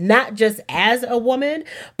personally, not just as a woman,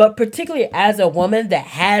 but particularly as a woman that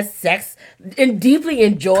has sex and deeply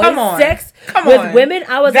enjoys sex with women,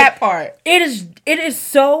 I was that like, part. It is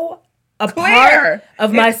so a part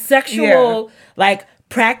of my sexual like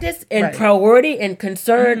practice and priority and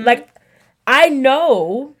concern. Like, I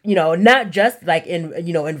know, not just like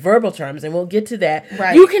in verbal terms, and we'll get to that.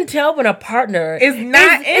 Right. You can tell when a partner is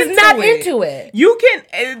not into it. You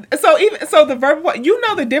can so the verbal,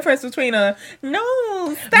 the difference between a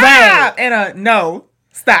no stop and a no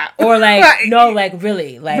stop, or like no, like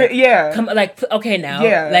really, like come, like okay now,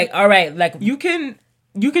 like all right, like you can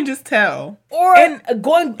just tell. Or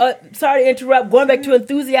sorry to interrupt, going back to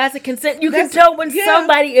enthusiastic consent, you can tell when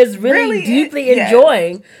somebody is really deeply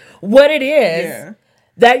enjoying what it is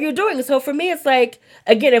that you're doing. So for me, it's like,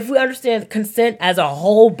 again, if we understand consent as a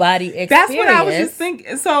whole body experience. That's what I was just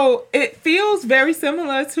thinking. So it feels very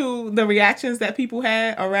similar to the reactions that people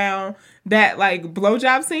had around that like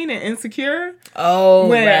blowjob scene in Insecure. Oh,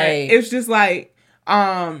 where right. it's just like,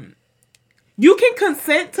 you can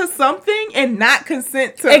consent to something and not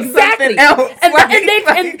consent to something else.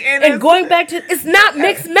 And going back to, it's not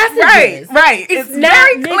mixed messages. Right. It's not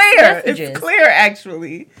very clear. Messages. It's clear,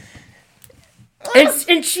 actually.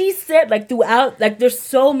 And she said, like, throughout, like, there's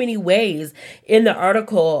so many ways in the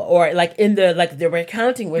article or like in the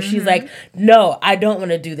recounting where she's like, no, I don't want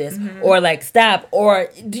to do this, or like, stop, or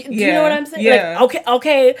do you know what I'm saying? Yeah. Like,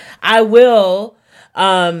 okay, I will,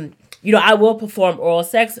 I will perform oral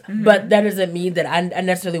sex, but that doesn't mean that I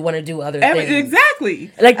necessarily want to do other things.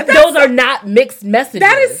 Exactly. Like, those are not mixed messages.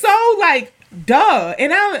 That is so, like, duh.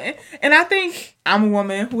 And I think I'm a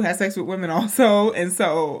woman who has sex with women also, and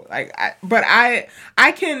so like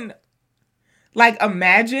I can like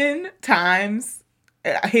imagine times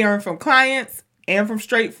hearing from clients and from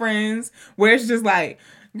straight friends where it's just like,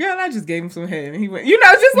 girl, I just gave him some head and he went,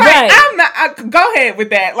 just like, right. Go ahead with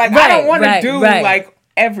that. Like, right, I don't want to do like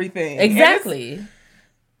everything. Exactly.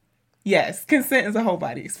 Yes, consent is a whole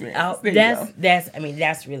body experience.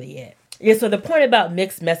 That's really it. Yeah, so the point about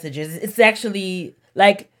mixed messages, it's actually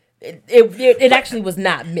like it actually was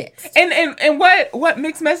not mixed. And what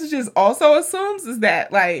mixed messages also assumes is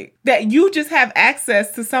that like that you just have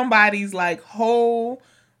access to somebody's like whole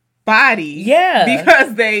body. Yeah.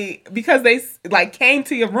 Because they like came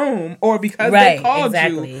to your room or because they called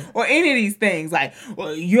you or any of these things. Like,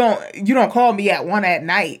 well, you don't call me at 1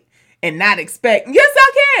 p.m. and not expect. Yes,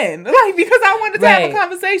 I can. Like, because I wanted to have a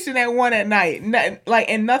conversation at 1 p.m.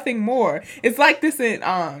 And nothing more. It's like this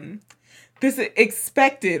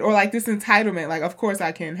expected or like this entitlement. Like, of course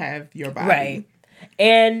I can have your body. Right.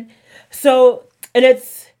 And so, and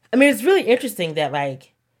it's really interesting that like,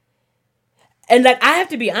 and like, I have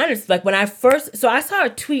to be honest, like when I saw a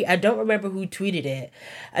tweet, I don't remember who tweeted it.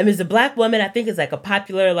 It's a black woman, I think it's like a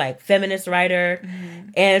popular like feminist writer.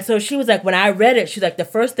 And so she was like, when I read it, she's like, the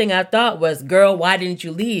first thing I thought was, girl, why didn't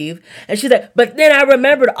you leave? And she's like, but then I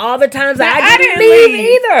remembered all the times I didn't leave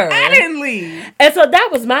either. I didn't leave. And so that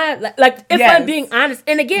was my, like, if I'm being honest,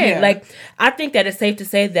 and again, like, I think that it's safe to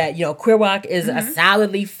say that, Queer WOC is a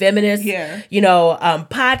solidly feminist,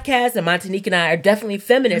 podcast, and Montanique and I are definitely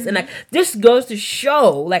feminists. And like, this goes to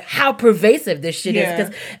show like how pervasive this shit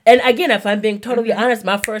is. And again, if I'm being totally honest,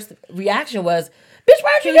 my first reaction was, bitch,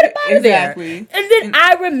 why'd you get up out of there? And then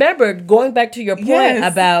I remembered going back to your point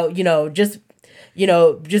about,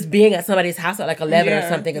 just being at somebody's house at like 11 or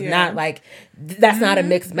something is not like, that's not a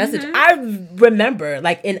mixed message. I remember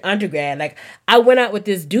like in undergrad, like I went out with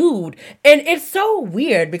this dude, and it's so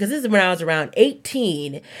weird because this is when I was around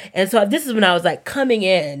 18. And so this is when I was like coming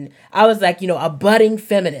in, I was like, a budding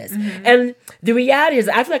feminist. And the reality is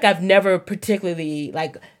I feel like I've never particularly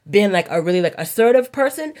like been like a really like assertive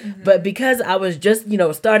person, but because I was just,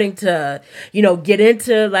 starting to, get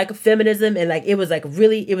into like feminism, and like it was a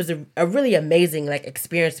really amazing like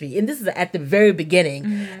experience for me. And this is at the very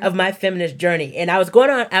beginning of my feminist journey. And I was going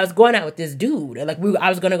out with this dude, and like I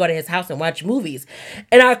was going to go to his house and watch movies,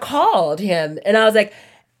 and I called him, and I was like,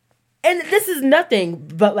 and this is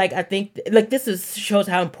nothing but like, I think like this shows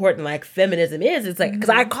how important like feminism is. It's like, because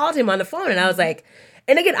I called him on the phone, and I was like,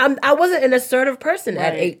 and again, I wasn't an assertive person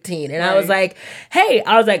at 18. And I was like, hey,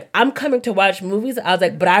 I'm coming to watch movies. I was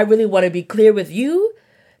like, but I really want to be clear with you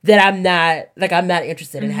that I'm not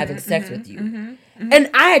interested in having sex with you. And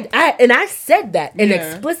I said that in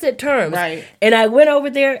explicit terms. And I went over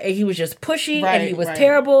there, and he was just pushy, and he was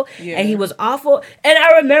terrible, and he was awful. And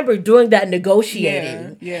I remember doing that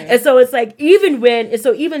negotiating. And so it's like, even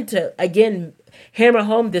to, again, hammer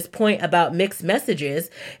home this point about mixed messages,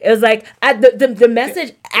 it was like the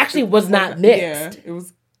message actually was not mixed. It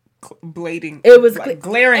was blading. It was like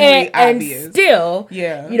glaringly obvious. And still,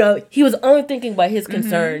 he was only thinking about his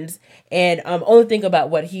concerns and only thinking about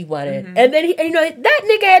what he wanted. And then that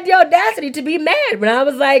nigga had the audacity to be mad when I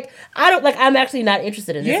was like, I'm actually not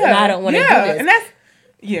interested in this, and I don't want to do this.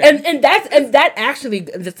 And that's and that actually,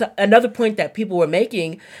 that's another point that people were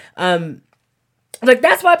making. Like,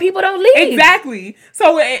 that's why people don't leave. Exactly.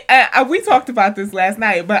 So we talked about this last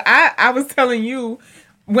night, but I was telling you,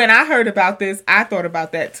 when I heard about this, I thought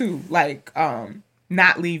about that too. Like,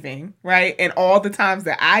 not leaving, right? And all the times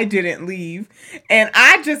that I didn't leave. And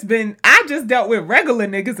I just dealt with regular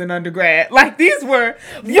niggas in undergrad. Like these were,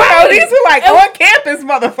 these were like on campus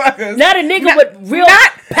motherfuckers. Not a nigga with real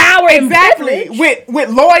power and privilege. With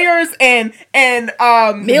lawyers and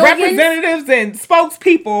representatives and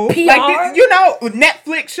spokespeople. PR. Like,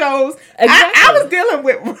 Netflix shows. Exactly. I was dealing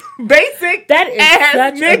with basic that is ass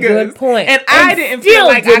such niggas. A good point. And I didn't feel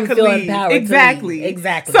like I could leave. Exactly.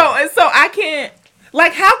 So I can't.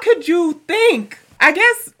 Like, how could you think? I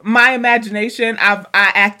guess my imagination, I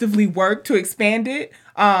actively work to expand it.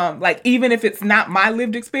 Like, even if it's not my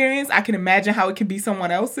lived experience, I can imagine how it could be someone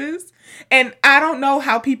else's. And I don't know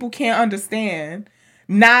how people can't understand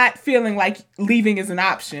not feeling like leaving is an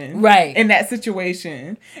option. Right. In that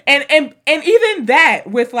situation. And even that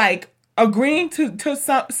with, like, agreeing to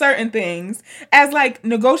some certain things as, like,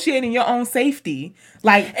 negotiating your own safety.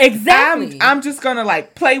 Like, exactly. I'm just gonna,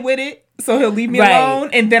 like, play with it. So he'll leave me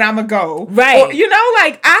alone, and then I'm going to go. Right. Or,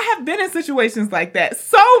 like, I have been in situations like that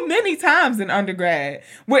so many times in undergrad,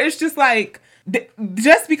 where it's just like,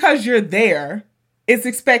 just because you're there, it's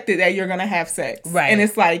expected that you're going to have sex. Right. And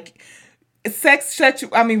it's like,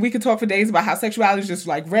 we could talk for days about how sexuality is just,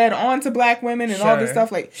 like, read on to black women and all this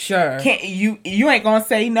stuff. Like, can't you ain't going to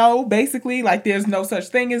say no, basically. Like, there's no such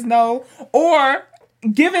thing as no. Or,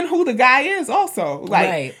 given who the guy is also.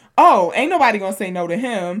 Like, oh, ain't nobody gonna say no to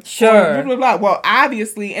him. Sure. Blah, blah, blah. Well,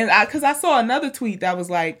 obviously, and because I saw another tweet that was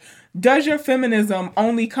like, does your feminism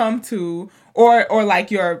only come to, or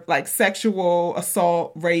like your like sexual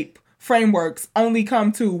assault, rape frameworks only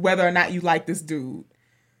come to whether or not you like this dude?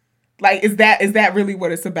 Like, is that really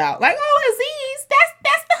what it's about? Like, oh, Aziz,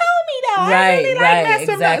 that's the homie though. Right, I really like that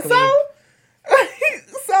exactly.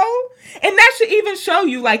 So, and that should even show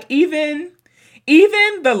you, like, even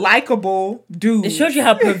the likable dude. It shows you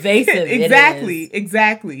how pervasive it is.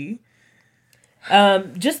 Exactly.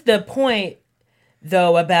 Just the point,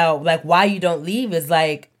 though, about, like, why you don't leave is,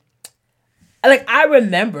 like, I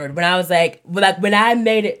remembered when I was, like, when I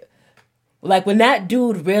made it, like, when that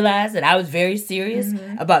dude realized that I was very serious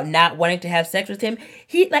about not wanting to have sex with him,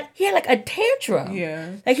 he had, like, a tantrum.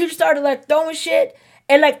 Yeah. Like, he just started, like, throwing shit.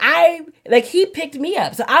 And, he picked me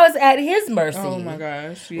up. So I was at his mercy. Oh, my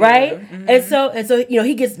gosh. Yeah. Right? Mm-hmm. And so,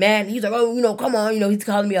 he gets mad. And he's like, oh, come on. He's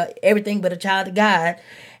calling me everything but a child of God.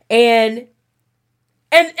 And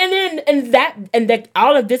then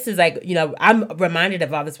all of this is, like, I'm reminded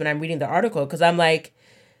of all this when I'm reading the article. Because I'm like,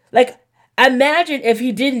 imagine if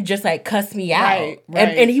he didn't just, like, cuss me out.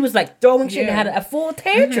 Right. And he was, like, throwing shit and had a full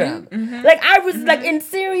tantrum. Like, I was, like, in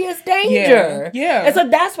serious danger. Yeah. And so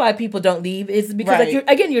that's why people don't leave, is because, like,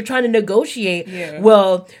 you're trying to negotiate. Yeah.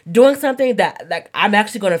 Well, doing something that, like, I'm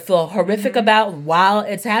actually going to feel horrific about while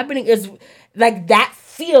it's happening is, like, that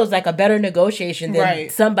feels like a better negotiation than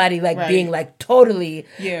somebody, like, being, like, totally,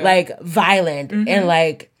 like, violent and,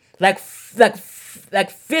 like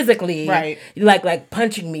physically, like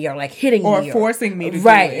punching me or like hitting or me or forcing me to do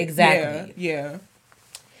right, it. exactly. Yeah.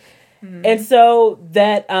 And so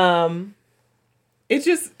that it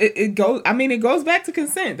just it goes. I mean, it goes back to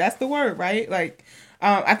consent. That's the word, right? Like,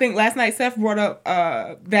 I think last night Seth brought up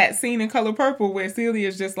that scene in Color Purple where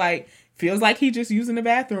Celia's just like, feels like he just using the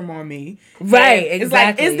bathroom on me. Right, and exactly. It's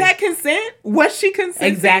like, is that consent? Was she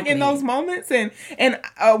consenting in those moments? And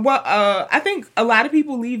I think a lot of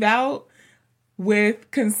people leave out with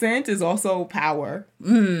consent is also power.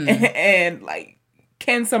 And like,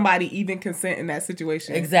 can somebody even consent in that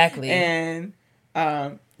situation? Exactly. And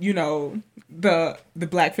the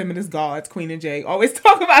Black feminist gods, Queen and Jay, always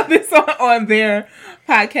talk about this on their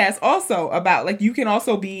podcast also, about like, you can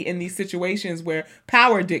also be in these situations where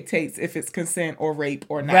power dictates if it's consent or rape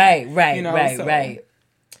or not. Right. Right.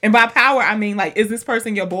 And by power, I mean, like, is this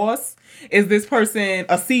person your boss? Is this person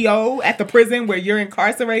a CO at the prison where you're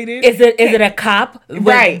incarcerated? Is it a cop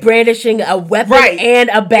brandishing a weapon and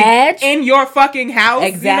a badge? In your fucking house?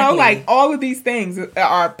 Exactly. Like, all of these things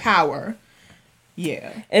are power.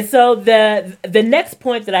 Yeah. And so the next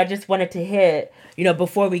point that I just wanted to hit,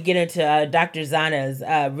 before we get into Dr. Zana's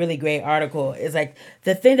really great article, is like,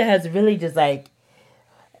 the thing that has really just like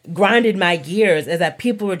grinded my gears is that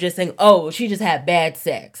people were just saying, oh, she just had bad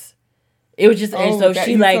sex. It was just, and so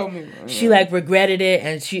she regretted it,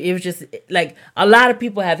 and it was just like, a lot of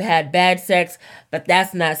people have had bad sex, but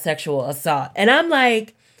that's not sexual assault. And I'm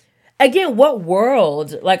like, again, what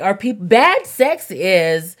world, like, are people, bad sex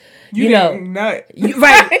is, you didn't nut. You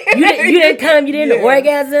didn't come, you didn't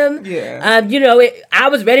orgasm. Yeah. I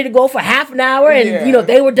was ready to go for half an hour, and,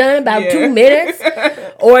 they were done about 2 minutes.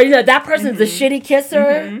 Or, that person's a shitty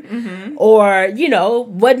kisser. Or,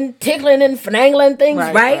 wasn't tickling and finagling things,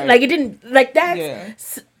 right? Like, it didn't, like,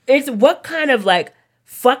 that's, it's what kind of, like,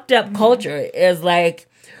 fucked up culture is like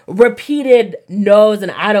repeated no's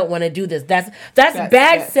and I don't want to do this. That's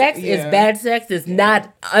bad sex. Yeah. Is bad sex. Is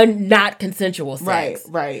not consensual sex.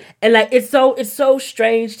 Right. And like it's so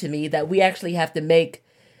strange to me that we actually have to make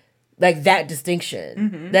like that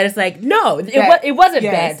distinction. That it's like no, it wasn't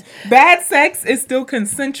bad. Bad sex is still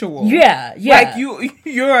consensual. Yeah. Like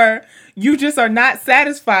you just are not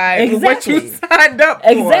satisfied with what you signed up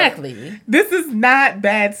for. Exactly. This is not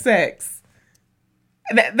bad sex.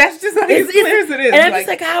 That's just like as clear as it is. And I'm just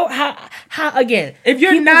like, how again? If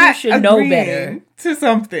you're people not should know better to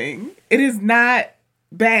something, it is not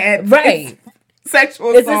bad. Right. It's sexual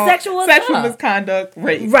It's assault, a sexual assault. misconduct,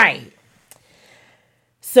 rape. Right.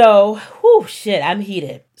 So, shit, I'm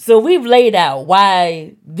heated. So we've laid out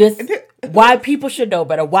why people should know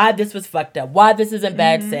better, why this was fucked up, why this isn't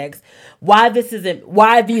bad sex, why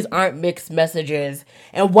these aren't mixed messages,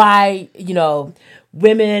 and why,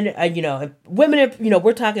 women,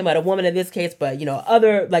 we're talking about a woman in this case, but,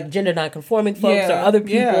 other like gender nonconforming folks or other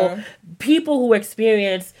people who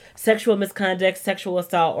experience sexual misconduct, sexual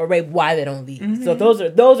assault, or rape, why they don't leave. So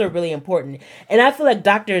those are really important. And I feel like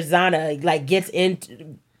Dr. Zana like gets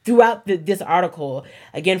into throughout this article,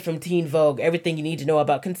 again from Teen Vogue, everything you need to know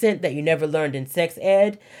about consent that you never learned in sex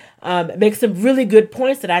ed, makes some really good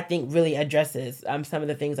points that I think really addresses some of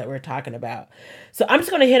the things that we're talking about. So I'm just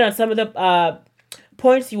going to hit on some of the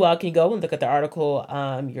points. You all can go and look at the article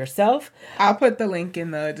yourself. I'll put the link in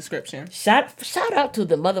the description. Shout out to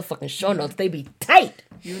the motherfucking show notes. They be tight.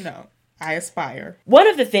 I aspire. One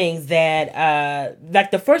of the things that,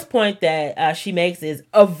 like the first point that she makes is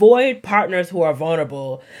avoid partners who are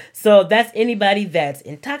vulnerable. So that's anybody that's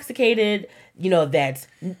intoxicated, that's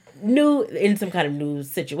new in some kind of new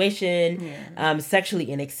situation,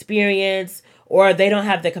 sexually inexperienced, or they don't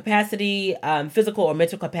have the capacity, physical or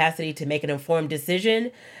mental capacity to make an informed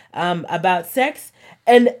decision about sex.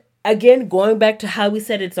 And again, going back to how we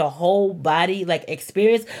said it's a whole body like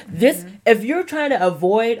experience, if you're trying to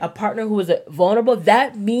avoid a partner who is vulnerable,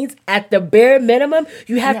 that means at the bare minimum,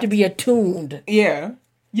 you have to be attuned. Yeah.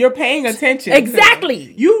 You're paying attention.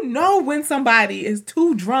 Exactly. You know when somebody is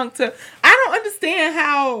too drunk to... I don't understand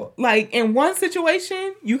how, like, in one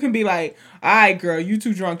situation, you can be like, all right, girl, you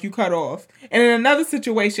too drunk, you cut off. And in another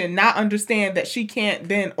situation, not understand that she can't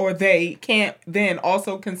then, or they can't then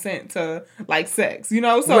also consent to, like, sex,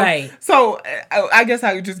 So, right. So I guess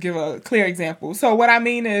I could just give a clear example. So what I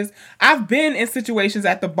mean is, I've been in situations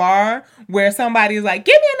at the bar where somebody's like,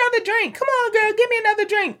 give me another drink. Come on, girl, give me another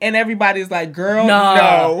drink. And everybody's like, girl,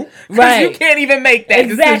 no. Because you can't even make that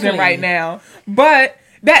decision right now. But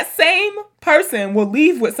that same person will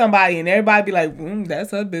leave with somebody and everybody be like,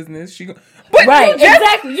 that's her business. But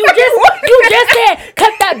exactly. You just said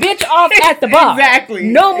cut that bitch off at the bar. Exactly.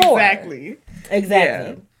 No more. Exactly.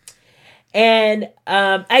 Yeah. And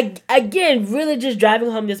again, really just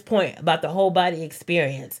driving home this point about the whole body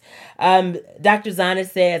experience. Dr. Zana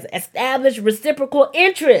says, establish reciprocal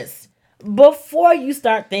interest before you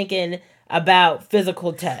start thinking about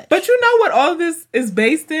physical touch. But you know what all this is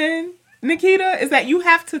based in, Nikita, is that you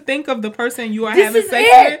have to think of the person you are having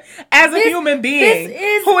sex with as a human being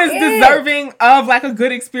who is deserving of like a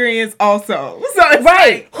good experience also. So it's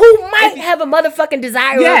like, who might have a motherfucking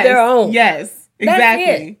desire of their own. Yes,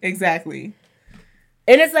 exactly.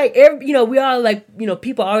 And it's like, we all like,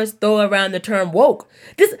 people always throw around the term woke.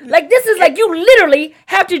 This is like you literally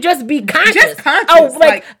have to just be conscious. Just conscious.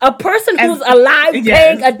 Like a person who's alive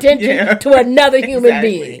paying attention to another human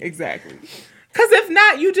being. Exactly. Because if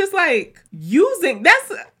not, you just like using, that's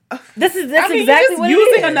exactly what it is.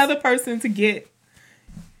 Using another person to get,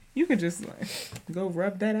 you can just like go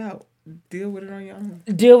rub that out. Deal with it on your own.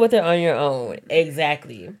 Deal with it on your own.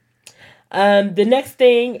 Exactly. The next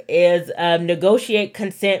thing is negotiate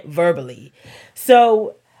consent verbally.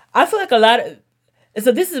 So I feel like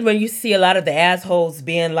so this is when you see a lot of the assholes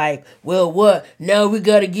being like, well, what? Now we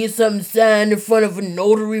got to get something signed in front of a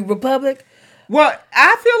notary republic? Well,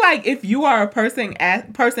 I feel like if you are a person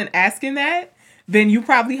asking that, then you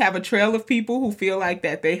probably have a trail of people who feel like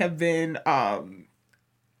that they have been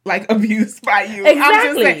like abused by you. Exactly. I'm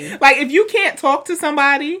just saying, like if you can't talk to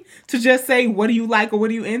somebody to just say what do you like or what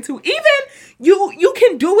are you into, even you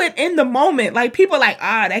can do it in the moment. Like people are like,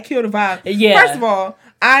 that killed the vibe. Yeah. First of all,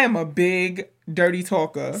 I am a big dirty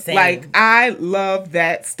talker. Same. Like I love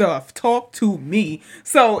that stuff. Talk to me.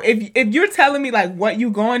 So if you're telling me like what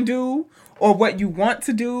you gonna do or what you want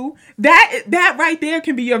to do, that right there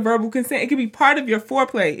can be your verbal consent. It can be part of your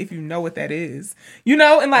foreplay if you know what that is.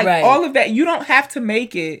 And like all of that, you don't have to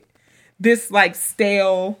make it this like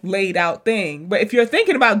stale, laid out thing. But if you're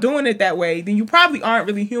thinking about doing it that way, then you probably aren't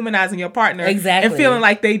really humanizing your partner. Exactly. And feeling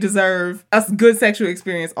like they deserve a good sexual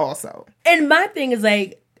experience also. And my thing is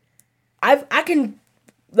like, I can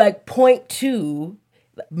like point to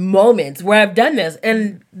moments where I've done this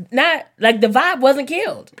and not like the vibe wasn't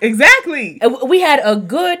killed. Exactly. We had a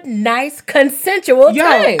good, nice, consensual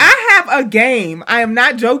time. I have a game. I am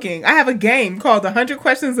not joking. I have a game called 100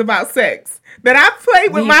 Questions About Sex that I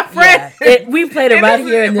played with my friends. Yeah. We played it right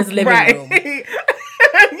here in this living room.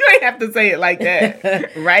 You ain't have to say it like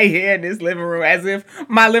that. Right here in this living room, as if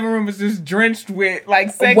my living room was just drenched with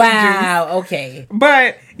like sex Wow. juice. Okay.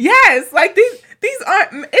 But yes, like these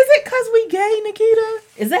aren't. Is it because we gay, Nikita?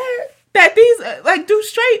 Is that these like do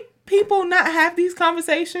straight people not have these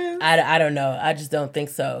conversations? I don't know. I just don't think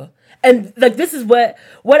so. And like this is what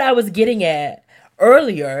I was getting at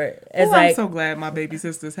earlier. I'm so glad my baby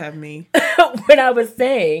sisters have me. When I was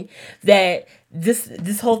saying that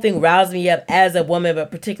this whole thing roused me up as a woman, but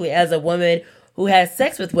particularly as a woman who has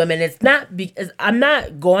sex with women. It's not because I'm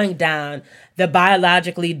not going down the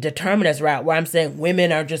biologically determinist route where I'm saying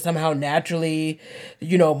women are just somehow naturally,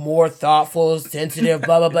 more thoughtful, sensitive,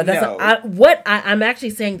 blah, blah, blah. That's No. I'm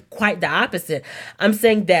actually saying quite the opposite. I'm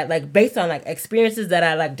saying that like based on like experiences that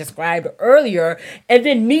I like described earlier, and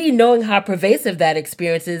then me knowing how pervasive that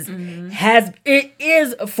experience is, it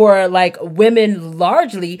is for like women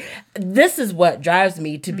largely, this is what drives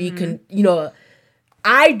me to be,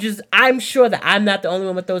 I'm sure that I'm not the only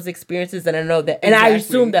one with those experiences, and I know that, and Exactly. I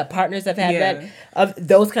assume that partners have had that, of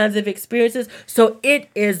those kinds of experiences. So it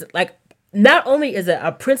is like, not only is it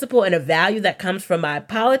a principle and a value that comes from my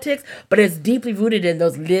politics, but it's deeply rooted in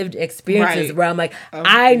those lived experiences Right. where I'm like,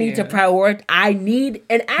 I need to prioritize,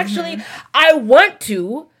 and actually I want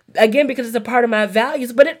to, again, because it's a part of my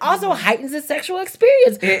values, but it also heightens the sexual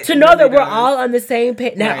experience to know that we're all on the same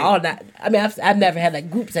page. Not all, I mean, I've never had like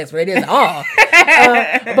group sex where it is all,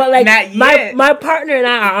 but like my partner and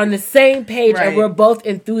I are on the same page, and we're both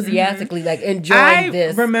enthusiastically like enjoying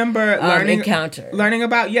this. I remember encounter, learning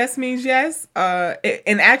about Yes Means Yes,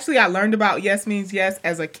 and actually I learned about Yes Means Yes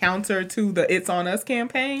as a counter to the It's On Us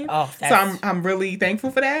campaign. So I'm really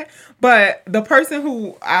thankful for that. But the person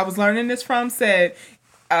who I was learning this from said,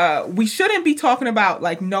 we shouldn't be talking about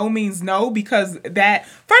like no means no, because that,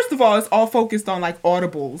 first of all, it's all focused on like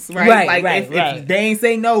audibles, right? If they ain't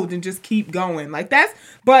say no, then just keep going. Like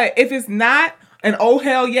but if it's not an oh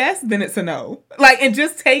hell yes, then it's a no. Like, and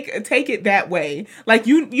just take it that way. Like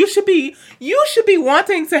you should be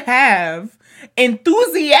wanting to have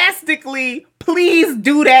enthusiastically, please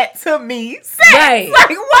do that to me sex. Right. Like,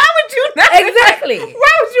 why would you not? Exactly.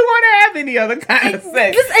 Why would you want to have any other kind of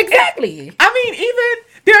sex? Exactly. I mean, even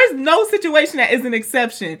there is no situation that is an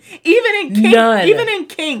exception. Even in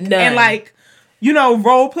kink, and like,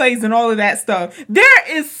 role plays and all of that stuff.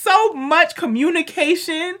 There is so much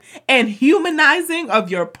communication and humanizing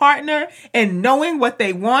of your partner and knowing what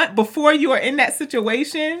they want before you are in that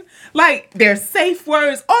situation. Like, there's safe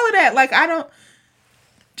words, all of that. Like,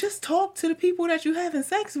 just talk to the people that you're having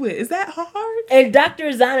sex with. Is that hard? And Dr.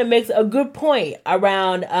 Zana makes a good point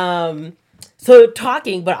around so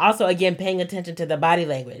talking, but also, again, paying attention to the body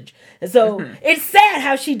language. And so it's sad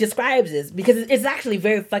how she describes this, because it's actually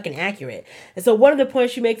very fucking accurate. And so one of the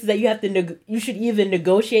points she makes is that you should even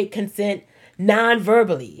negotiate consent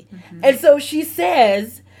non-verbally. And so she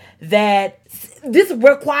says that this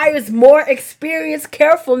requires more experience,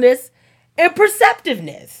 carefulness, and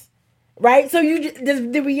perceptiveness. Right? So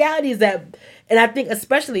the reality is that, and I think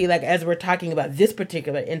especially like as we're talking about this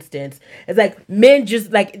particular instance, it's like men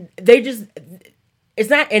just like, it's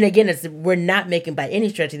not, and again, we're not making by any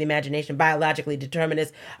stretch of the imagination biologically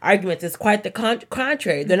determinist arguments. It's quite the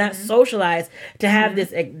contrary. They're not socialized to have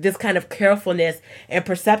this kind of carefulness and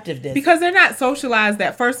perceptiveness. Because they're not socialized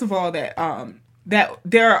that, first of all, that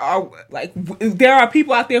there are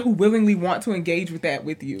people out there who willingly want to engage with that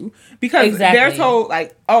with you, because they're told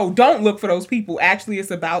like, oh, don't look for those people. Actually,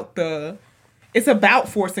 it's about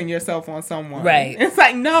forcing yourself on someone. Right. It's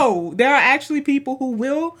like, no, there are actually people who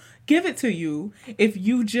will give it to you if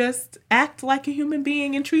you just act like a human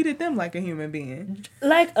being and treated them like a human being.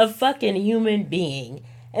 Like a fucking human being.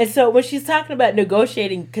 And so when she's talking about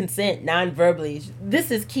negotiating consent non-verbally,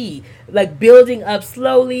 this is key. Like building up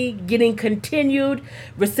slowly, getting continued,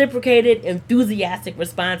 reciprocated, enthusiastic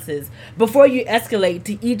responses before you escalate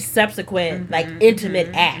to each subsequent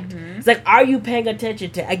intimate act. It's like, are you paying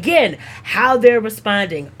attention to, again, how they're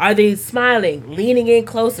responding? Are they smiling, leaning in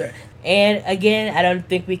closer? And again, I don't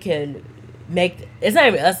think we can it's not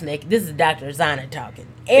even us this is Dr. Zana talking.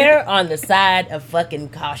 Err on the side of fucking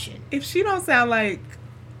caution. If she don't sound like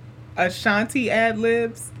Ashanti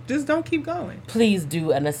ad-libs, just don't keep going. Please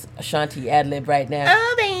do an Ashanti ad-lib right now.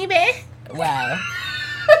 Oh, baby. Wow.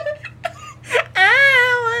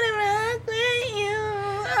 I wanna rock with you.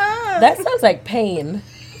 Oh. That sounds like pain.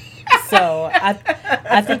 So I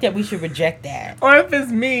think that we should reject that. Or if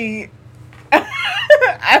it's me,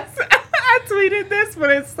 I tweeted this, but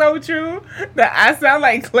it's so true that I sound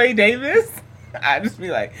like Clay Davis. I just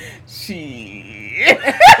be like, she.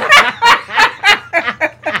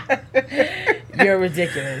 You're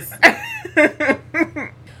ridiculous.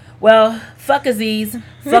 Well, fuck Aziz.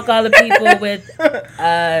 Fuck all the people with,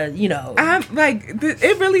 I'm like,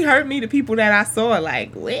 it really hurt me, the people that I saw,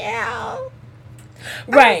 like, well.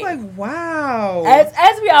 Right. I was like, wow.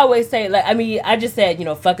 As we always say, like, I mean, I just said,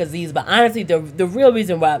 fuck Aziz, but honestly, the real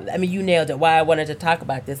reason why, I mean, you nailed it, why I wanted to talk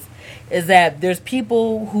about this, is that there's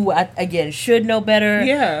people who, again, should know better.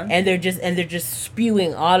 Yeah. And they're just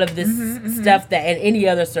spewing all of this stuff that, in any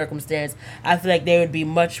other circumstance, I feel like they would be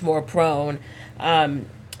much more prone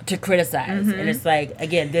to criticize. And it's like,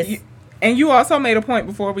 again, this... And you also made a point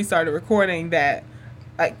before we started recording that,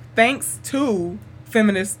 like, thanks to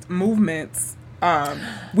feminist movements,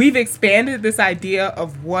 we've expanded this idea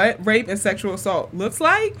of what rape and sexual assault looks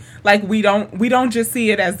like. Like, we don't just see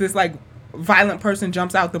it as this, like, violent person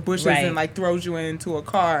jumps out the bushes and, like, throws you into a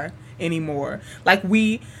car anymore. Like,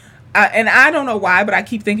 and I don't know why, but I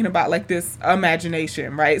keep thinking about, like, this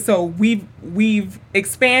imagination, right? So we've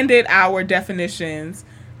expanded our definitions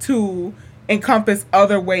to encompass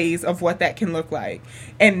other ways of what that can look like.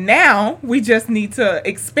 And now we just need to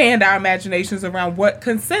expand our imaginations around what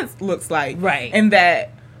consent looks like. Right. And that,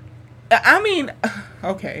 I mean,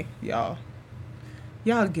 okay, y'all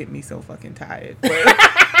get me so fucking tired.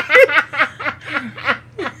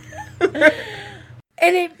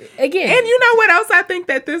 And again, and you know what else I think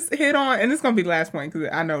that this hit on, and this is gonna be the last point because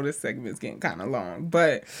I know this segment is getting kind of long,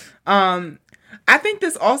 but I think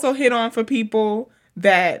this also hit on for people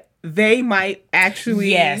that they might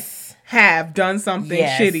actually have done something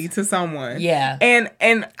shitty to someone. Yeah. And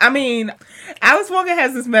I mean, Alice Walker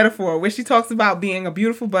has this metaphor where she talks about being a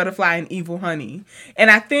beautiful butterfly and evil honey. And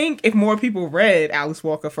I think if more people read Alice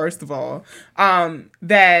Walker, first of all,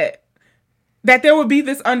 that there would be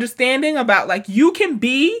this understanding about, like, you can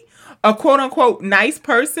be a quote unquote nice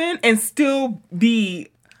person and still be,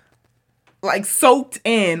 like, soaked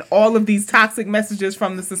in all of these toxic messages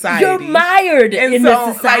from the society. You're mired in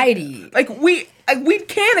the society. Like we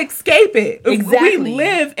can't escape it. Exactly. We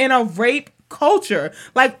live in a rape culture.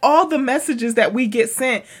 Like, all the messages that we get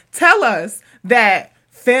sent tell us that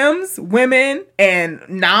femmes, women, and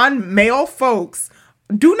non-male folks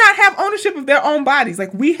do not have ownership of their own bodies.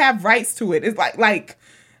 Like, we have rights to it. It's like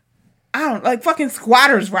I don't, like, fucking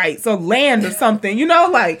squatters' rights or land or something,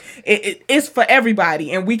 like, it's for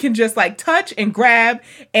everybody. And we can just, like, touch and grab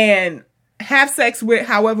and have sex with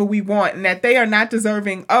however we want, and that they are not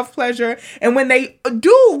deserving of pleasure. And when they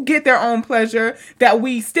do get their own pleasure, that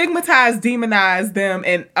we stigmatize, demonize them,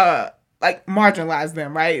 and, like, marginalize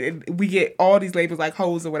them, right? We get all these labels like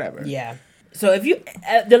hoes or whatever. Yeah. So if you,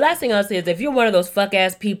 the last thing I'll say is, if you're one of those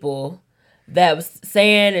fuck-ass people that was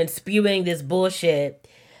saying and spewing this bullshit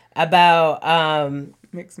about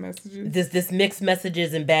mixed messages, this mixed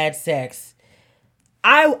messages and bad sex,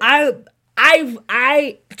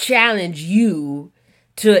 I challenge you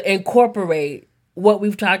to incorporate what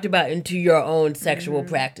we've talked about into your own sexual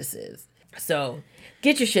practices. So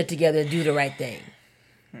get your shit together and do the right thing,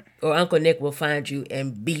 or Uncle Nick will find you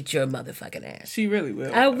and beat your motherfucking ass. She really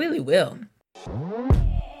will. I really will.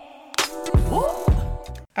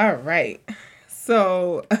 All right.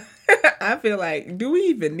 So I feel like, do we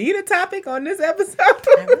even need a topic on this episode?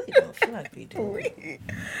 I really don't feel like we do. we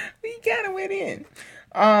kind of went in.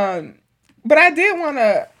 But I did want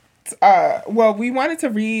to, we wanted to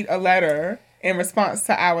read a letter in response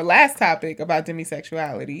to our last topic about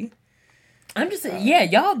demisexuality. I'm just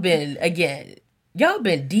saying, y'all been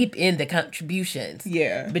deep in the contributions.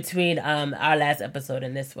 Yeah. Between our last episode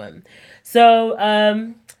and this one. So,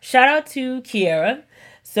 shout out to Kiera.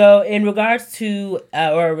 So, in regards to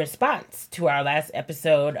or response to our last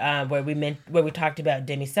episode, where we talked about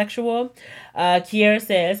demisexual, Kiera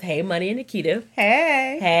says, "Hey, Money and Nikita.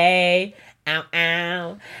 Hey, ow,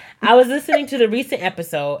 ow. I was listening to the recent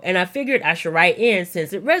episode, and I figured I should write in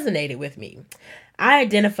since it resonated with me. I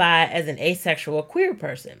identify as an asexual queer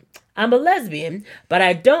person. I'm a lesbian, but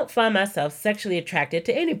I don't find myself sexually attracted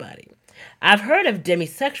to anybody. I've heard of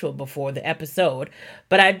demisexual before the episode,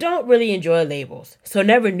 but I don't really enjoy labels, so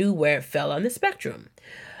never knew where it fell on the spectrum.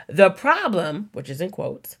 The problem, which is in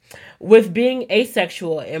quotes, with being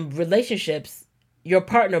asexual in relationships, your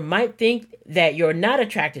partner might think that you're not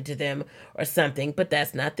attracted to them or something, but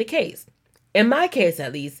that's not the case. In my case,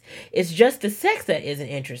 at least, it's just the sex that isn't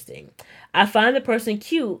interesting. I find the person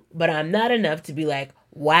cute, but I'm not enough to be like,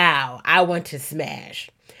 wow, I want to smash.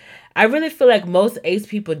 I really feel like most ace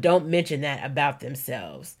people don't mention that about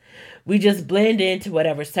themselves. We just blend into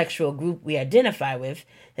whatever sexual group we identify with,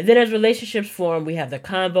 and then as relationships form, we have the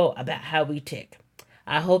convo about how we tick.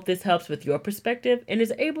 I hope this helps with your perspective and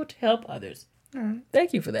is able to help others.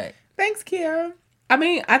 Thank you for that. Thanks, Kiara. I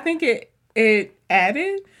mean, I think it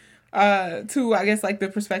added to, I guess, like the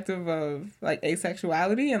perspective of like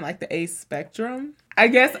asexuality and like the ace spectrum. I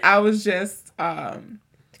guess I was just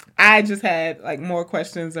I just had like more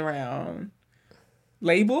questions around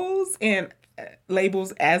labels and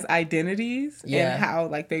labels as identities and how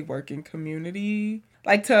like they work in community.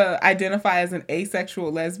 Like, to identify as an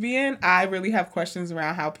asexual lesbian, I really have questions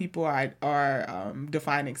around how people are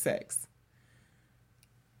defining sex.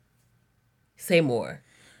 Say more.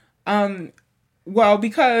 Well,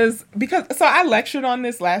 because so I lectured on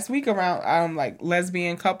this last week around like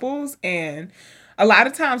lesbian couples, and a lot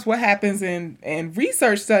of times what happens in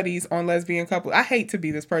research studies on lesbian couples, I hate to be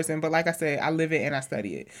this person, but like I said, I live it and I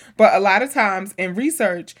study it. But a lot of times in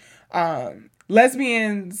research,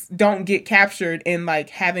 lesbians don't get captured in like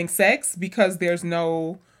having sex because there's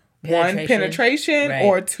no penetration right,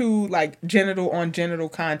 or two like genital on genital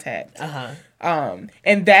contact.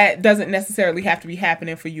 And that doesn't necessarily have to be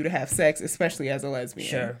happening for you to have sex, especially as a lesbian.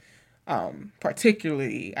 Sure.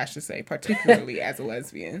 Particularly as a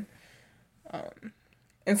lesbian.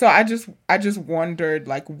 And so I just wondered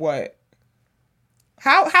like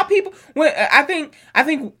how people, when I think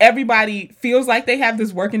everybody feels like they have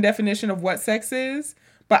this working definition of what sex is,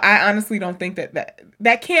 but I honestly don't think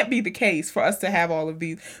that can't be the case for us to have all of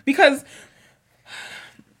these, because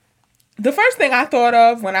the first thing I thought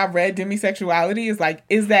of when I read demisexuality is like,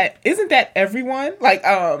 isn't that everyone? Like,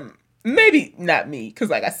 maybe not me, because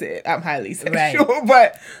like I said, I'm highly sexual,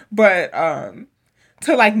 right. but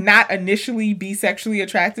to like not initially be sexually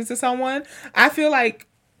attracted to someone, I feel like,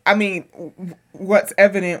 I mean, what's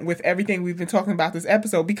evident with everything we've been talking about this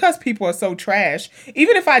episode, because people are so trash,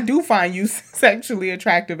 even if I do find you sexually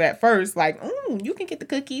attractive at first, like, you can get the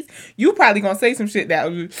cookies, you probably gonna say some shit that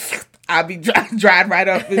I'll be dried right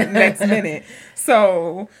up in the next minute.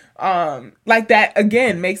 So, like that,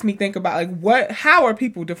 again, makes me think about, like, how are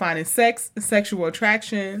people defining sex, sexual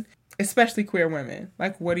attraction, especially queer women?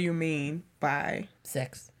 Like, what do you mean by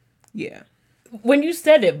sex? Yeah. When you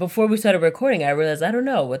said it before we started recording, I realized I don't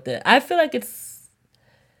know I feel like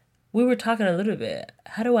we were talking a little bit.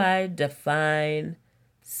 How do I define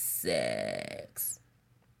sex?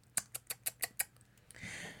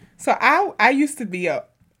 So I used to be a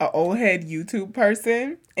old head YouTube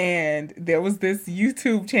person, and there was this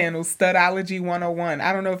YouTube channel, Studology 101.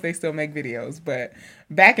 I don't know if they still make videos, but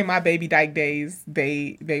back in my baby dyke days,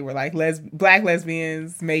 they were like black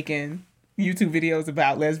lesbians making YouTube videos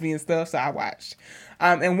about lesbian stuff, so I watched.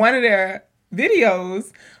 And one of their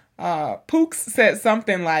videos, Pooks said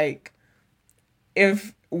something like,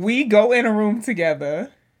 if we go in a room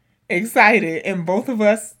together, excited, and both of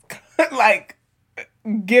us like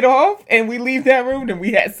get off and we leave that room, then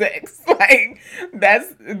we had sex. Like,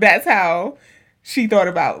 that's how she thought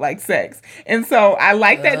about like sex. And so I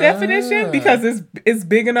like that definition because it's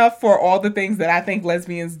big enough for all the things that I think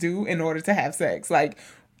lesbians do in order to have sex. Like,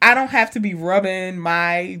 I don't have to be rubbing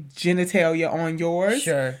my genitalia on yours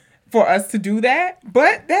for us to do that,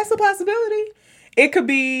 but that's a possibility. It could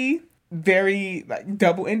be very like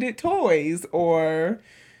double-ended toys or.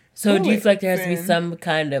 So do you feel like there has to be some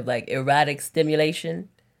kind of like erotic stimulation?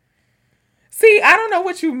 See, I don't know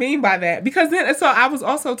what you mean by that, because then, so I was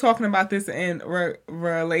also talking about this in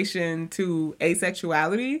relation to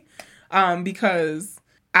asexuality, because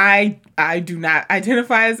I do not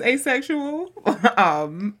identify as asexual.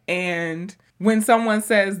 And when someone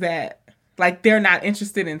says that, like, they're not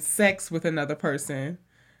interested in sex with another person,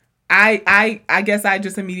 I guess I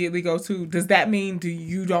just immediately go to, does that mean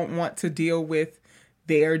you don't want to deal with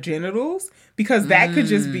their genitals? Because that could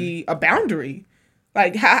just be a boundary.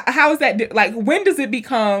 Like, how is that, like, when does it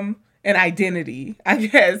become an identity, I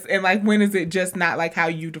guess? And, like, when is it just not, like, how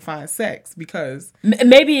you define sex? Because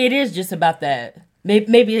maybe it is just about that.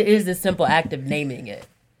 Maybe it is the simple act of naming it.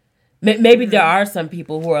 Maybe there are some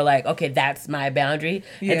people who are like, okay, that's my boundary.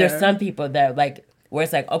 Yeah. And there's some people that like, where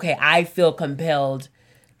it's like, okay, I feel compelled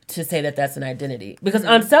to say that that's an identity. Because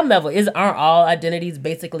on some level, aren't all identities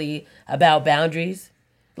basically about boundaries?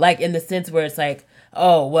 Like, in the sense where it's like,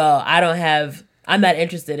 oh, well, I'm not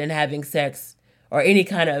interested in having sex or any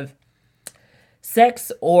kind of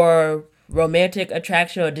sex or romantic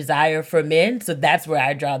attraction or desire for men, so that's where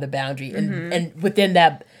I draw the boundary, and within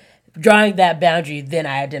that drawing that boundary, then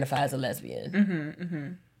I identify as a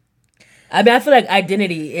lesbian. I mean, I feel like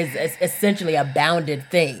identity is essentially a bounded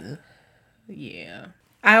thing. Yeah.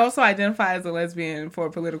 I also identify as a lesbian for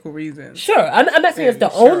political reasons. Sure. I'm not saying it's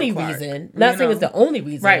the only reason. Not saying it's the only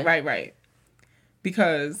reason. Right.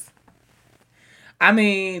 Because, I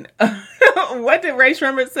mean, what did Ray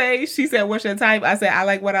Shremmerd say? She said, what's your type? I said, I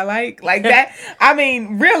like what I like. Like that. I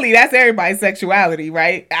mean, really, that's everybody's sexuality,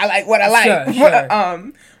 right? I like what I like.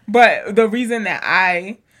 Sure. But the reason that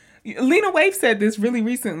Lena Waithe said this really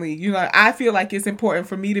recently, you know, I feel like it's important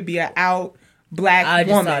for me to be an out Black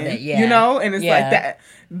woman, that, yeah. You know, and it's like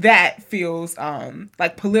that feels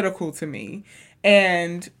like political to me.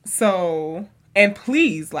 And so, and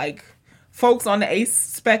please, like, folks on the ace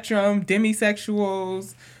spectrum,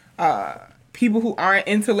 demisexuals, people who aren't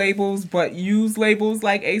into labels but use labels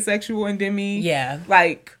like asexual and demi. Yeah.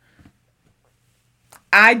 Like,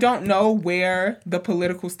 I don't know where the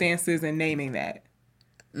political stance is in naming that.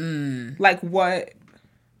 Like, what?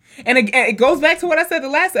 And again, it goes back to what I said the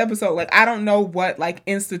last episode. Like, I don't know what, like,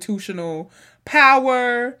 institutional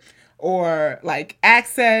power or, like,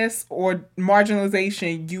 access or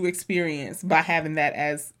marginalization you experience by having that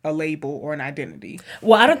as a label or an identity.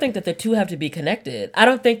 Well, I don't think that the two have to be connected. I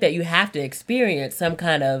don't think that you have to experience some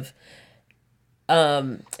kind of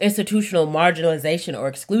institutional marginalization or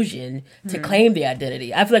exclusion to claim the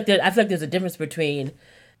identity. I feel like there's a difference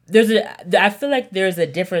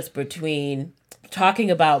between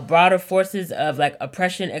talking about broader forces of, like,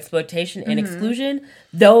 oppression, exploitation, and exclusion.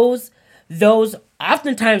 Those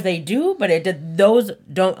oftentimes they do, but those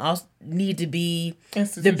don't also need to be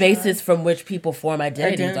the basis from which people form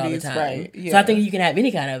identities all the time. Right. Yeah. So I think you can have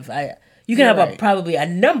any kind of probably a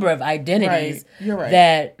number of identities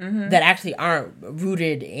that actually aren't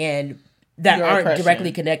rooted in that aren't oppression.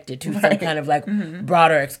 Directly connected to some kind of, like,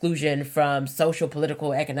 broader exclusion from social,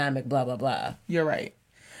 political, economic, blah blah blah. You're right.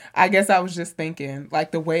 I guess I was just thinking,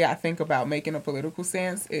 like, the way I think about making a political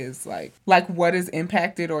stance is, like what is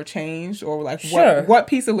impacted or changed, or, like, what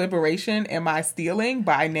piece of liberation am I stealing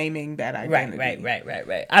by naming that identity?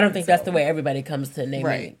 Right. I don't think that's the way everybody comes to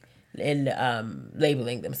naming and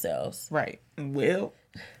labeling themselves. Right. Well,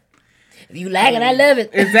 if you like it, I love it.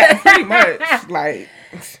 Exactly. Pretty much. Like,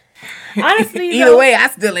 honestly, either way, I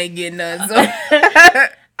still ain't getting none. So. I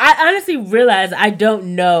honestly realize I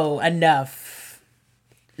don't know enough.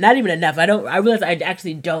 Not even enough. I realize I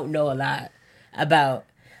actually don't know a lot about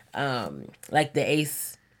like the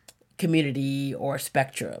ace community or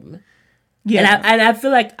spectrum. Yeah. And I feel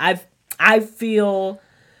like I feel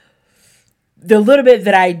the little bit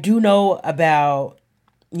that I do know about,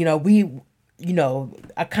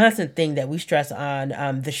 a constant thing that we stress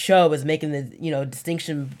on the show is making the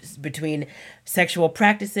distinction between sexual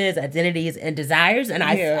practices, identities, and desires. And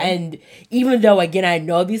and even though, again, I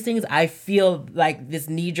know these things, I feel like this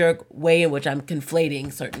knee-jerk way in which I'm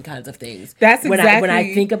conflating certain kinds of things. That's exactly when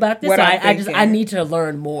I think about this. What so I need to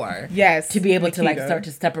learn more. Yes, to be able to, like, start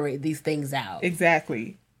to separate these things out.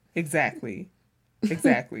 Exactly.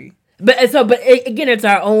 But again, it's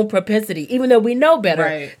our own propensity, even though we know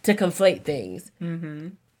better, to conflate things. Mm-hmm.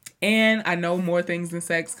 And I know more things than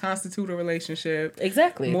sex constitute a relationship.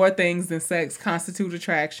 Exactly. More things than sex constitute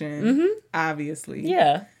attraction. Mm-hmm. Obviously.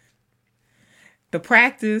 Yeah. The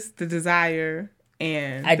practice, the desire,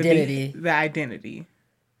 and identity. The identity.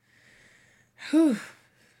 Whew.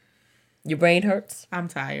 Your brain hurts? I'm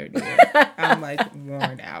tired. Yeah. I'm, like,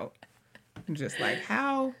 worn out. I'm just like,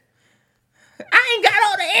 how? I ain't got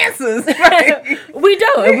all the answers. Like, we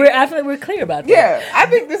don't. I feel like we're clear about that. Yeah, I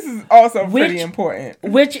think this is also pretty important.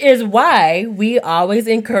 Which is why we always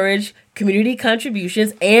encourage community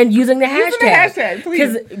contributions and using the hashtag.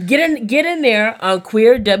 Please. Because get in there on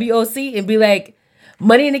Queer WOC and be like,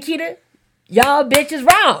 Money and Nikita, y'all bitches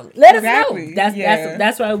wrong. Let us know.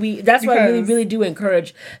 That's why we really do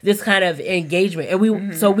encourage this kind of engagement,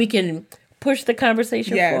 and so we can push the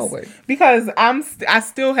conversation forward. Because I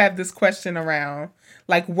still have this question around,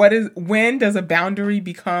 like, when does a boundary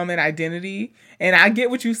become an identity? And I get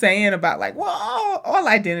what you're saying about, like, well, all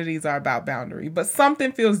identities are about boundary, but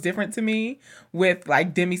something feels different to me with,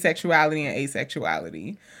 like, demisexuality and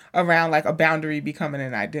asexuality around, like, a boundary becoming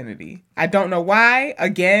an identity. I don't know why.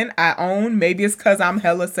 Again, maybe it's because I'm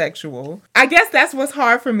hella sexual. I guess that's what's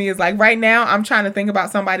hard for me is, like, right now I'm trying to think about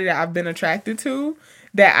somebody that I've been attracted to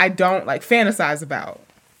that I don't, like, fantasize about,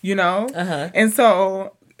 And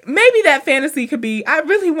so maybe that fantasy could be, I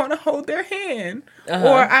really want to hold their hand,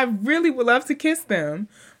 or I really would love to kiss them.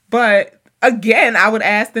 But again, I would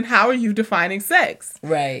ask, then how are you defining sex?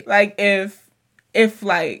 Right. Like, if if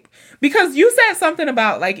like, because you said something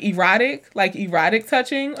about like erotic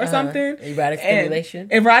touching or something.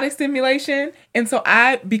 Erotic stimulation. And so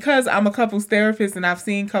because I'm a couples therapist and I've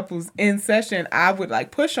seen couples in session, I would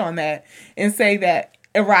like push on that and say that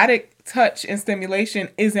erotic touch and stimulation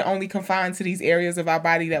isn't only confined to these areas of our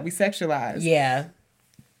body that we sexualize. Yeah.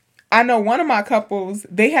 I know one of my couples,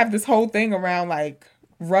 they have this whole thing around like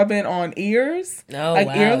rubbing on ears,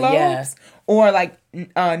 earlobes, or like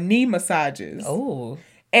knee massages. Oh.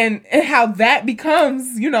 And how that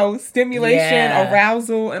becomes, stimulation,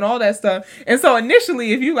 arousal, and all that stuff. And so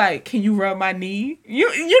initially, if you like, can you rub my knee?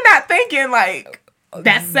 You're not thinking like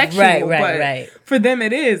that's sexual, but for them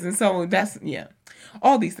it is. And so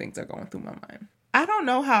all these things are going through my mind. I don't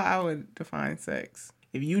know how I would define sex.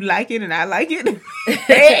 If you like it and I like it,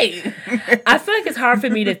 hey. I feel like it's hard for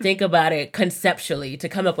me to think about it conceptually, to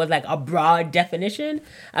come up with like a broad definition.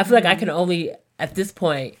 I feel like I can only, at this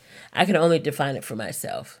point, define it for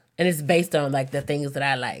myself. And it's based on like the things that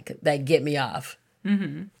I like, that get me off.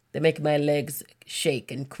 Mm-hmm. They make my legs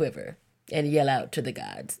shake and quiver and yell out to the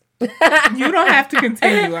gods. You don't have to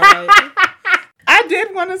continue, all right? I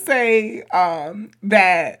did want to say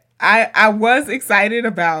that I was excited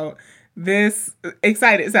about this.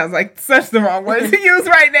 Excited sounds like such the wrong word to use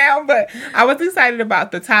right now, but I was excited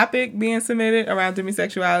about the topic being submitted around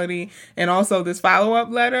demisexuality and also this follow-up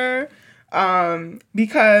letter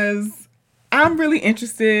because I'm really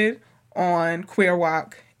interested on Queer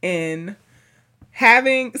WOC in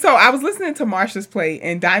having, so I was listening to Marsha's Plate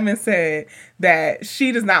and Diamond said that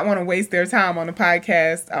she does not want to waste their time on the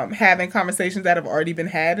podcast having conversations that have already been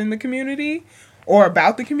had in the community or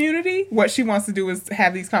about the community. What she wants to do is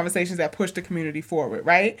have these conversations that push the community forward,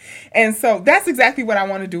 right? And so that's exactly what I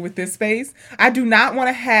want to do with this space. I do not want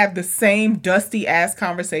to have the same dusty ass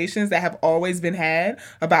conversations that have always been had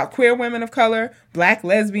about queer women of color, Black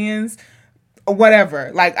lesbians,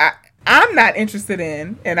 whatever. Like I'm not interested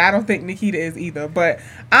in, and I don't think Nikita is either, but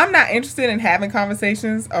I'm not interested in having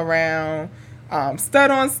conversations around stud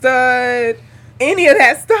on stud, any of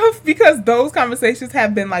that stuff, because those conversations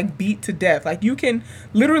have been like beat to death. Like you can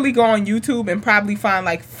literally go on YouTube and probably find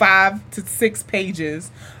like 5 to 6 pages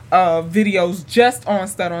of videos just on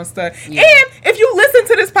stud on stud. Yeah. And if you listen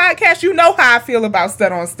to this podcast, you know how I feel about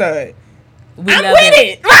stud on stud. I'm with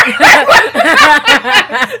it.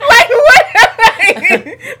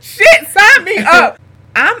 Like, shit, sign me up.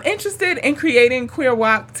 I'm interested in creating Queer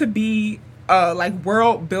WOC to be a like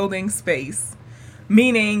world building space,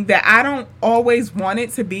 meaning that I don't always want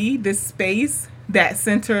it to be this space that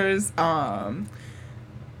centers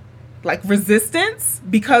like resistance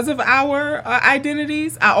because of our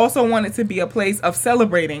identities. I also want it to be a place of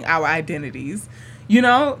celebrating our identities.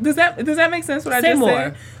 Does that make sense what I just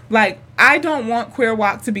said? Like, I don't want Queer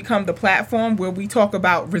WOC to become the platform where we talk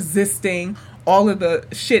about resisting all of the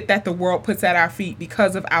shit that the world puts at our feet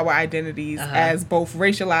because of our identities as both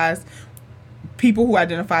racialized people who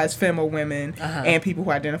identify as femme or women and people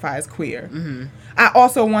who identify as queer. Mm-hmm. I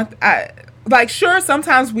also want, sure,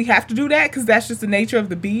 sometimes we have to do that because that's just the nature of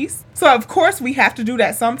the beast. So, of course, we have to do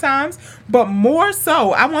that sometimes. But more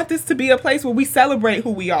so, I want this to be a place where we celebrate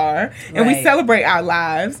who we are and we celebrate our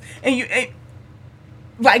lives. And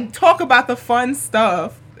talk about the fun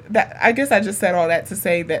stuff. That I guess I just said all that to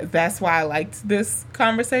say that that's why I liked this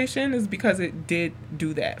conversation, is because it did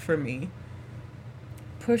do that for me.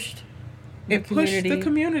 Pushed the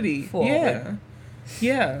community forward.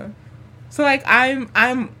 Yeah. So like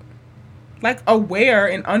I'm like aware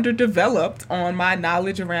and underdeveloped on my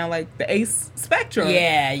knowledge around like the ACE spectrum.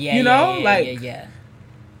 Yeah.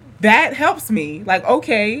 That helps me. Like,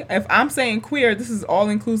 okay, if I'm saying queer, this is all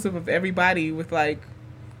inclusive of everybody with like,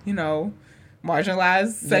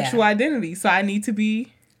 marginalized sexual identity. So I need to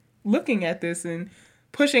be looking at this and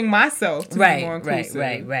pushing myself to be more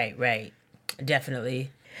inclusive. Right.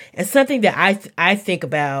 Definitely. And something that I think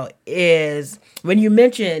about is when you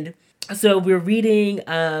mentioned, so we're reading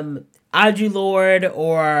Audre Lorde,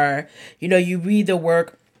 or you read the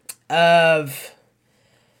work of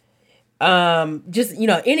just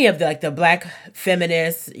any of the Black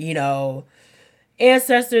feminists,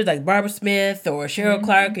 ancestors like Barbara Smith or Cheryl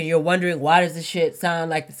Clark, and you're wondering, why does this shit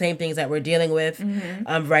sound like the same things that we're dealing with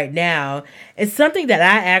right now? It's something that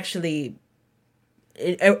I actually,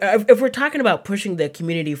 if we're talking about pushing the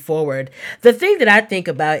community forward, the thing that I think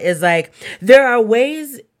about is like, there are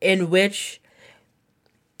ways in which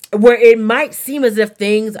where it might seem as if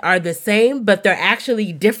things are the same, but they're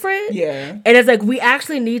actually different. Yeah. And it's like, we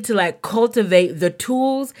actually need to like cultivate the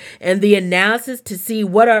tools and the analysis to see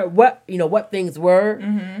what things were,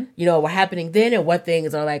 were happening then, and what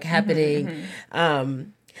things are like happening,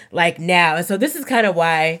 like now. And so this is kind of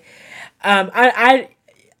why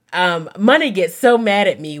Money gets so mad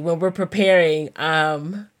at me when we're preparing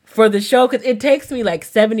for the show because it takes me like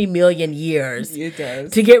 70 million years. It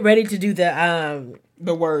does. To get ready to do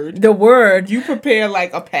the word. The word. You prepare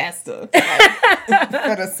like a pastor for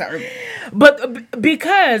the sermon. But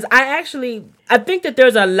because I think that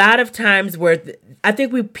there's a lot of times where I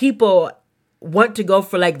think people want to go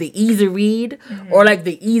for like the easy read or like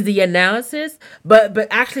the easy analysis, but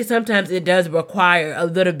actually sometimes it does require a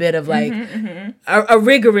little bit of like a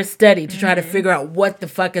rigorous study to try to figure out what the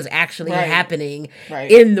fuck is actually happening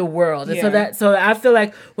in the world. And so I feel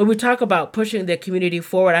like when we talk about pushing the community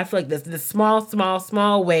forward, I feel like the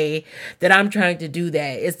small way that I'm trying to do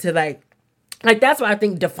that is to like that's why I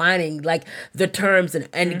think defining like the terms and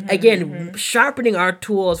again sharpening our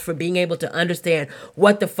tools for being able to understand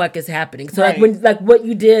what the fuck is happening. So like when like what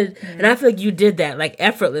you did, and I feel like you did that like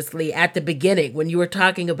effortlessly at the beginning when you were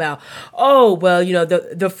talking about, oh well, you know,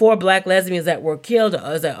 the 4 black lesbians that were killed.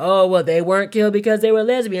 I was like, oh well, they weren't killed because they were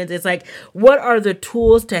lesbians. It's like, what are the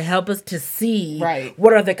tools to help us to see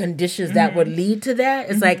what are the conditions that would lead to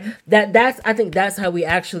that? It's like that's I think that's how we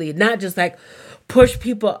actually not just like push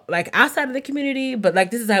people like outside of the community, but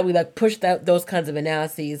like this is how we like push those kinds of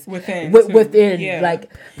analyses within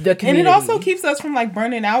like the community. And it also keeps us from like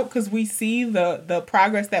burning out because we see the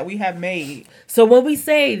progress that we have made. So when we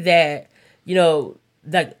say that, you know,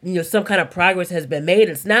 that, you know, some kind of progress has been made,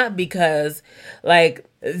 it's not because like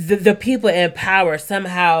the people in power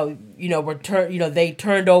somehow, you know, they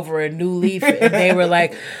turned over a new leaf and they were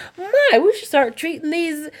like, we should start treating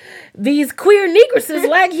these queer negresses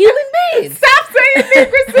like human beings. Stop saying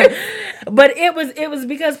negresses. But it was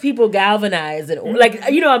because people galvanized and like,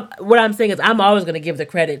 you know, what I'm saying is I'm always going to give the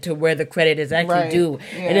credit to where the credit is actually due,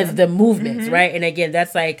 and it's the movements, right? And again,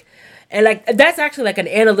 that's like. And like that's actually like an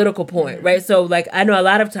analytical point, right? So like I know a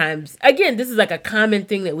lot of times, again, this is like a common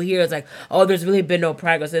thing that we hear is like, oh, there's really been no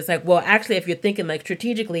progress. It's like, well, actually, if you're thinking like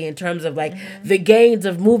strategically in terms of like the gains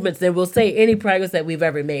of movements, then we'll say any progress that we've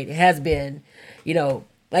ever made has been, you know,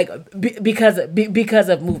 like because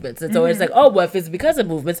of movements. And so it's like, oh, well, if it's because of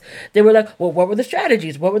movements, then we're like, well, what were the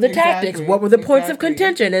strategies? What were the tactics? What were the points of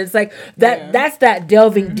contention? And it's like that's that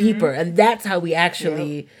delving deeper, and that's how we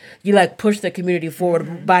actually you like push the community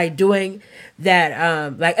forward by doing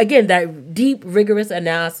that. Like again, that deep, rigorous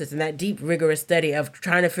analysis and that deep, rigorous study of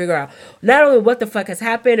trying to figure out not only what the fuck has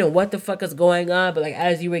happened and what the fuck is going on, but like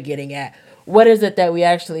as you were getting at. What is it that we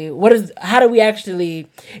actually, how do we actually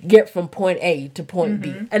get from point A to point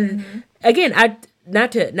B? And again,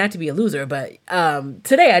 not to be a loser, but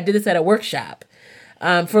today I did this at a workshop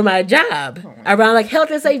for my job around like health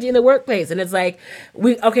and safety in the workplace. And it's like,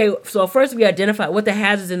 so first we identify what the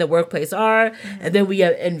hazards in the workplace are, and then we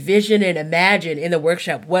envision and imagine in the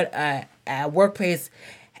workshop what a workplace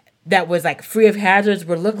that was like free of hazards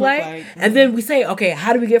would look like. And then we say, okay,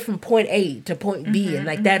 how do we get from point A to point B? And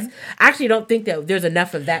like that's, I actually don't think that there's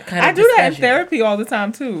enough of that kind of discussion. I do that in therapy all the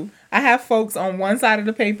time too. I have folks on one side of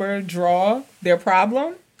the paper draw their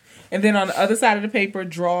problem, and then on the other side of the paper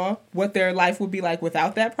draw what their life would be like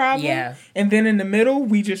without that problem. Yeah. And then in the middle,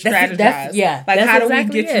 we just strategize. Like, how do we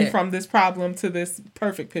get you from this problem to this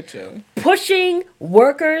perfect picture? Pushing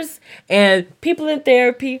workers and people in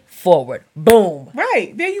therapy forward. Boom.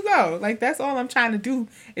 Right. There you go. Like, that's all I'm trying to do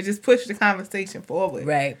is just push the conversation forward.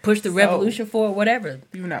 Right. Push the revolution forward, whatever.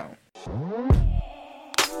 You know.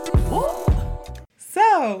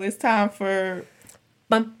 So, it's time for...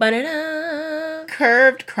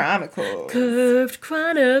 Curved Chronicles. Curved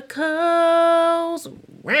Chronicles.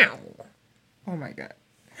 Wow. Oh my God.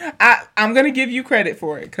 I'm going to give you credit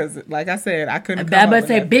for it because, like I said, I couldn't come up with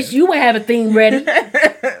that. Bitch, you would have a theme ready.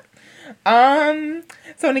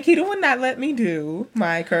 So Nikita would not let me do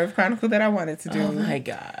my Curved Chronicle that I wanted to do. Oh my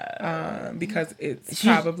God. Because it's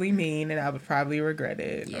probably mean and I would probably regret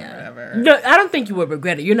it or whatever. No, I don't think you would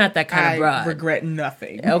regret it. You're not that kind of broad. I regret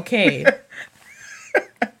nothing. Okay.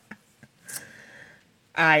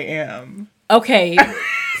 I am. Okay.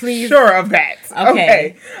 Please. Sure of that.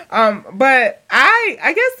 Okay. But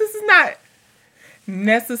I guess this is not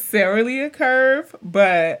necessarily a curve,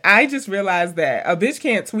 but I just realized that a bitch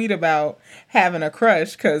can't tweet about having a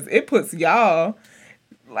crush because it puts y'all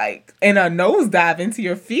like in a nosedive into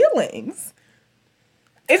your feelings.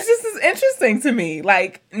 It's just as interesting to me.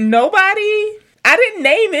 Like I didn't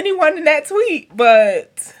name anyone in that tweet,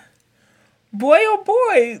 but boy, oh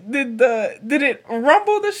boy, did it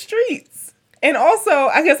rumble the streets. And also,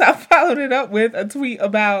 I guess I followed it up with a tweet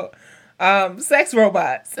about sex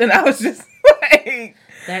robots. And I was just like...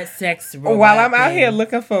 That sex robot while I'm out here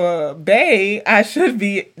looking for a bae, I should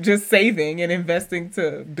be just saving and investing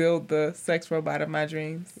to build the sex robot of my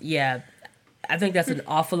dreams. Yeah. I think that's an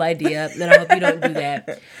awful idea, and I hope you don't do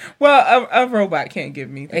that. Well, a robot can't give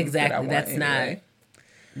me things Exactly. that I want That's anyway.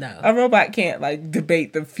 not. No. A robot can't like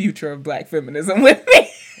debate the future of Black feminism with me.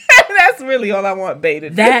 That's really all I want Bae to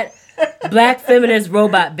do. That Black feminist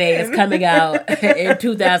robot Bae is coming out in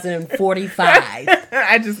 2045.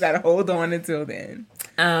 I just gotta hold on until then.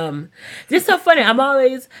 This is so funny.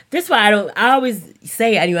 This is why I always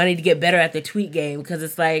say I need to get better at the tweet game, because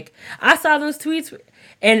it's like I saw those tweets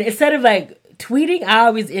and instead of like tweeting, I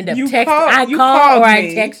always end up texting. I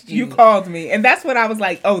text you. You called me, and that's what I was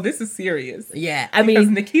like. Oh, this is serious. Yeah, I Because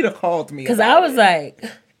mean, Nikita called me. because I was like, I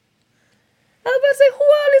was about to say, who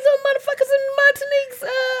are these motherfuckers in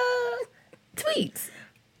Martinique's tweets?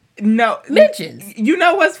 No Mentions. You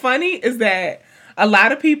know what's funny is that a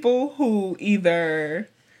lot of people who either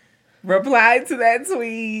replied to that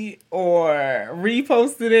tweet or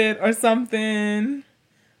reposted it or something,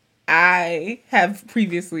 I have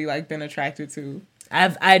previously like been attracted to.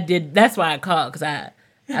 I did. That's why I called, because I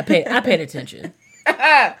paid attention.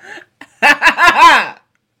 I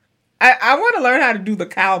want to learn how to do the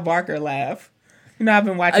Kyle Barker laugh. You know, I've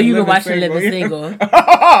been watching. Oh, you've been watching Living Single.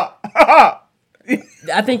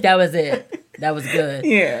 I think that was it. That was good.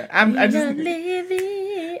 Yeah, I just.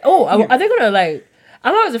 Oh, are they gonna like?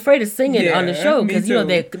 I'm always afraid of singing on the show, because me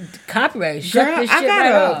they copyright shut this shit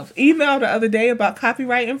right off. Email the other day about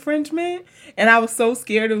copyright infringement, and I was so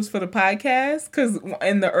scared it was for the podcast, because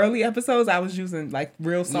in the early episodes I was using like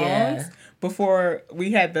real songs before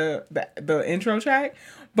we had the intro track,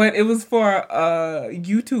 but it was for a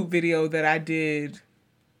YouTube video that I did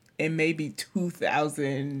in maybe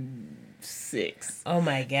 2006. Oh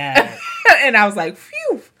my God. And I was like,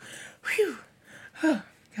 phew. Oh,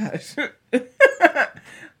 gosh.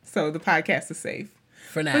 So the podcast is safe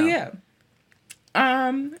For now. But yeah.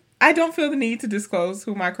 I don't feel the need to disclose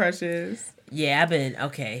who my crush is. Yeah, I'm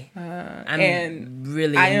and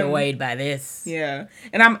really annoyed by this. Yeah.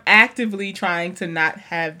 And I'm actively trying to not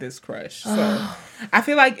have this crush. So I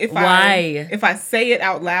feel like if I say it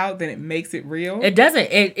out loud, then it makes it real. It doesn't.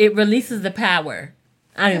 It releases the power.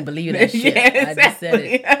 I didn't believe that shit. Yeah, exactly. I just said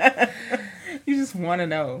it. You just want to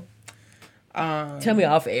know. Tell me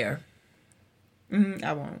off air.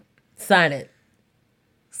 I won't. Sign it.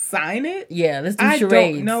 Sign it? Yeah, let's do I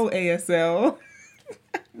charades. don't know ASL.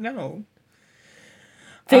 No.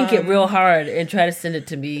 Think it real hard and try to send it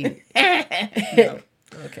to me. No.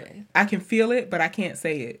 Okay. I can feel it, but I can't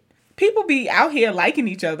say it. People be out here liking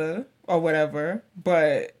each other or whatever,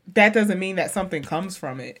 but that doesn't mean that something comes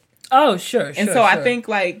from it. Oh, sure. And so I think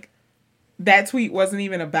like that tweet wasn't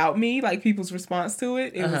even about me, like people's response to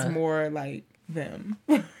it. It was more like them.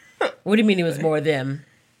 What do you mean it was more them?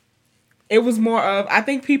 It was more of, I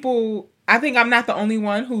think I'm not the only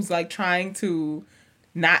one who's like trying to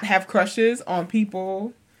not have crushes on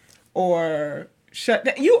people or shut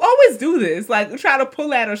down. You always do this, like try to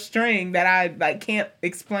pull at a string that I like can't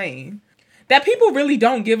explain. That people really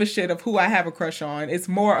don't give a shit of who I have a crush on. It's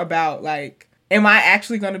more about like, am I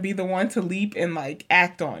actually going to be the one to leap and like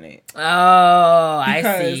act on it? Oh,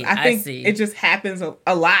 Because I see. it just happens a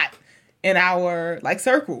lot in our like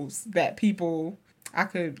circles that people, I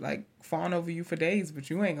could like fawn over you for days, but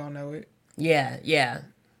you ain't gonna know it. Yeah.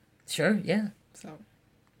 Sure, yeah. So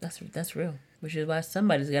that's real. Which is why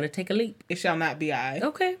somebody's got to take a leap. it shall not be I.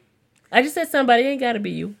 Okay. I just said somebody. It ain't got to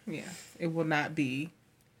be you. Yeah, it will not be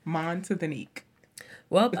Mon to the Neek.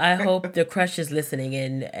 Well, I hope the crush is listening,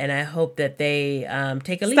 and I hope that they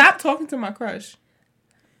take a leap. Stop talking to my crush.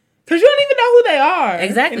 Because you don't even know who they are.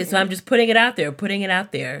 Exactly. So I'm just putting it out there.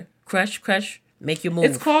 Crush, make your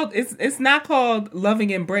move. It's not called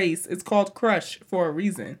Loving Embrace. It's called Crush for a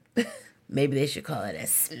reason. Maybe they should call it a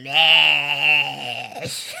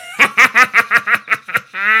smash.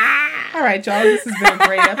 All right, y'all. This has been a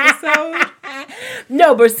great episode.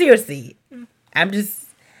 No, but seriously, I'm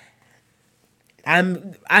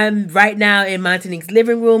right now in Montanique's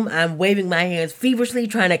living room. I'm waving my hands feverishly,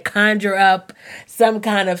 trying to conjure up some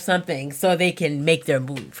kind of something so they can make their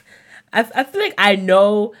move. I feel like I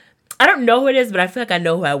know. I don't know who it is, but I feel like I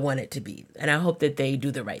know who I want it to be, and I hope that they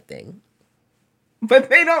do the right thing.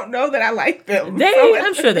 But they don't know that I like them.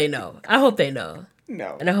 I'm sure they know. I hope they know.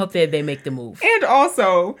 No. And I hope they make the move. And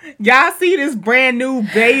also, y'all see this brand new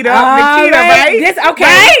bait up Nikita, right?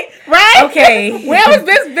 Right? Okay. Where was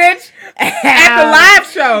this bitch at the live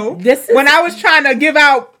show when I was trying to give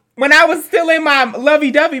out, when I was still in my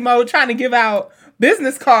lovey-dovey mode trying to give out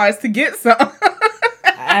business cards to get some?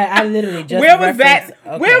 I literally just Where was that?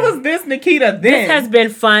 Okay. Where was this Nikita then? This has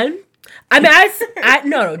been fun. I mean,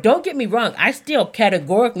 no, don't get me wrong. I still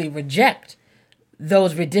categorically reject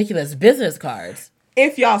those ridiculous business cards.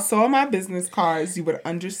 If y'all saw my business cards, you would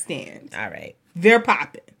understand. All right. they're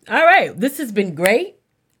popping. All right. This has been great.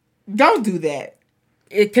 Don't do that.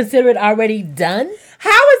 Consider it already done.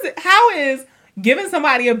 How is giving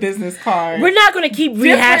somebody a business card? We're not going to keep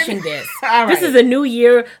rehashing this. All right. This is a new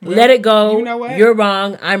year. Let it go. You know what? You're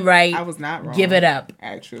wrong. I'm right. I was not wrong. Give it up.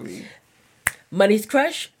 Actually. Money's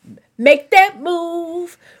Crush. Make that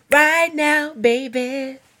move right now,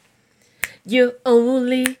 baby. You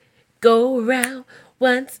only go around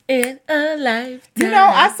once in a lifetime. You know,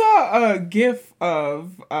 I saw a gif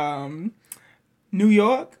of New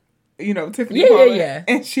York. You know, Tiffany Pollard,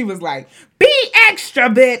 and she was like, "Be extra,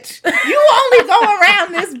 bitch. You only go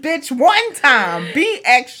around this bitch one time. Be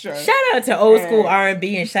extra." Shout out to old school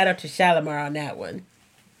R&B and shout out to Shalimar on that one.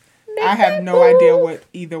 I have no idea what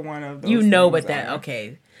either one of those. You know what are. that?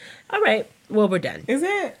 Okay, all right. Well, we're done.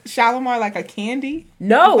 Isn't Shalimar like a candy?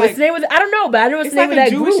 No, like, its name was I don't know, but I know it's the name like of that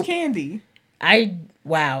Jewish group. candy.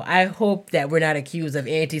 Wow. I hope that we're not accused of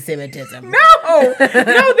anti-Semitism. No, there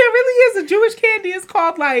really is a Jewish candy. It's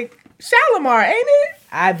called like Shalimar, ain't it?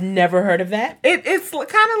 I've never heard of that. It's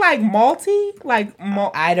kind of like malty, like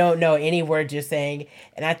I don't know any words you're saying,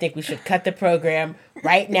 and I think we should cut the program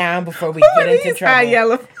right now before we get into trouble.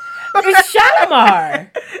 Yellow. It's Shalimar.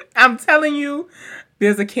 I'm telling you,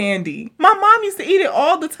 there's a candy. My mom used to eat it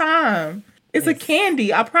all the time. It's a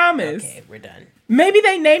candy, I promise. Okay, we're done. Maybe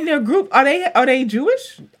they named their group. Are they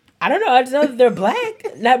Jewish? I don't know. I just know that they're black.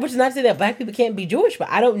 Which is not to say that black people can't be Jewish, but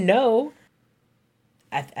I don't know.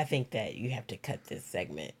 I think that you have to cut this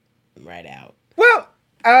segment right out. Well,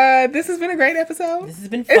 this has been a great episode. This has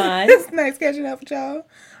been fun. It's nice catching up with y'all. Is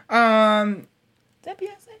that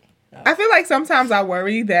Beyonce? Oh. I feel like sometimes I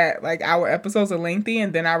worry that like our episodes are lengthy,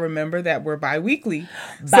 and then I remember that we're bi-weekly.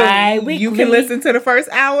 Bi-weekly. So you can listen to the first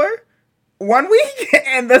hour one week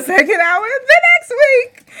and the second hour the next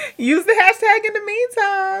week. Use the hashtag in the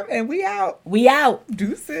meantime, and we out. We out.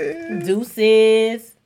 Deuces. Deuces.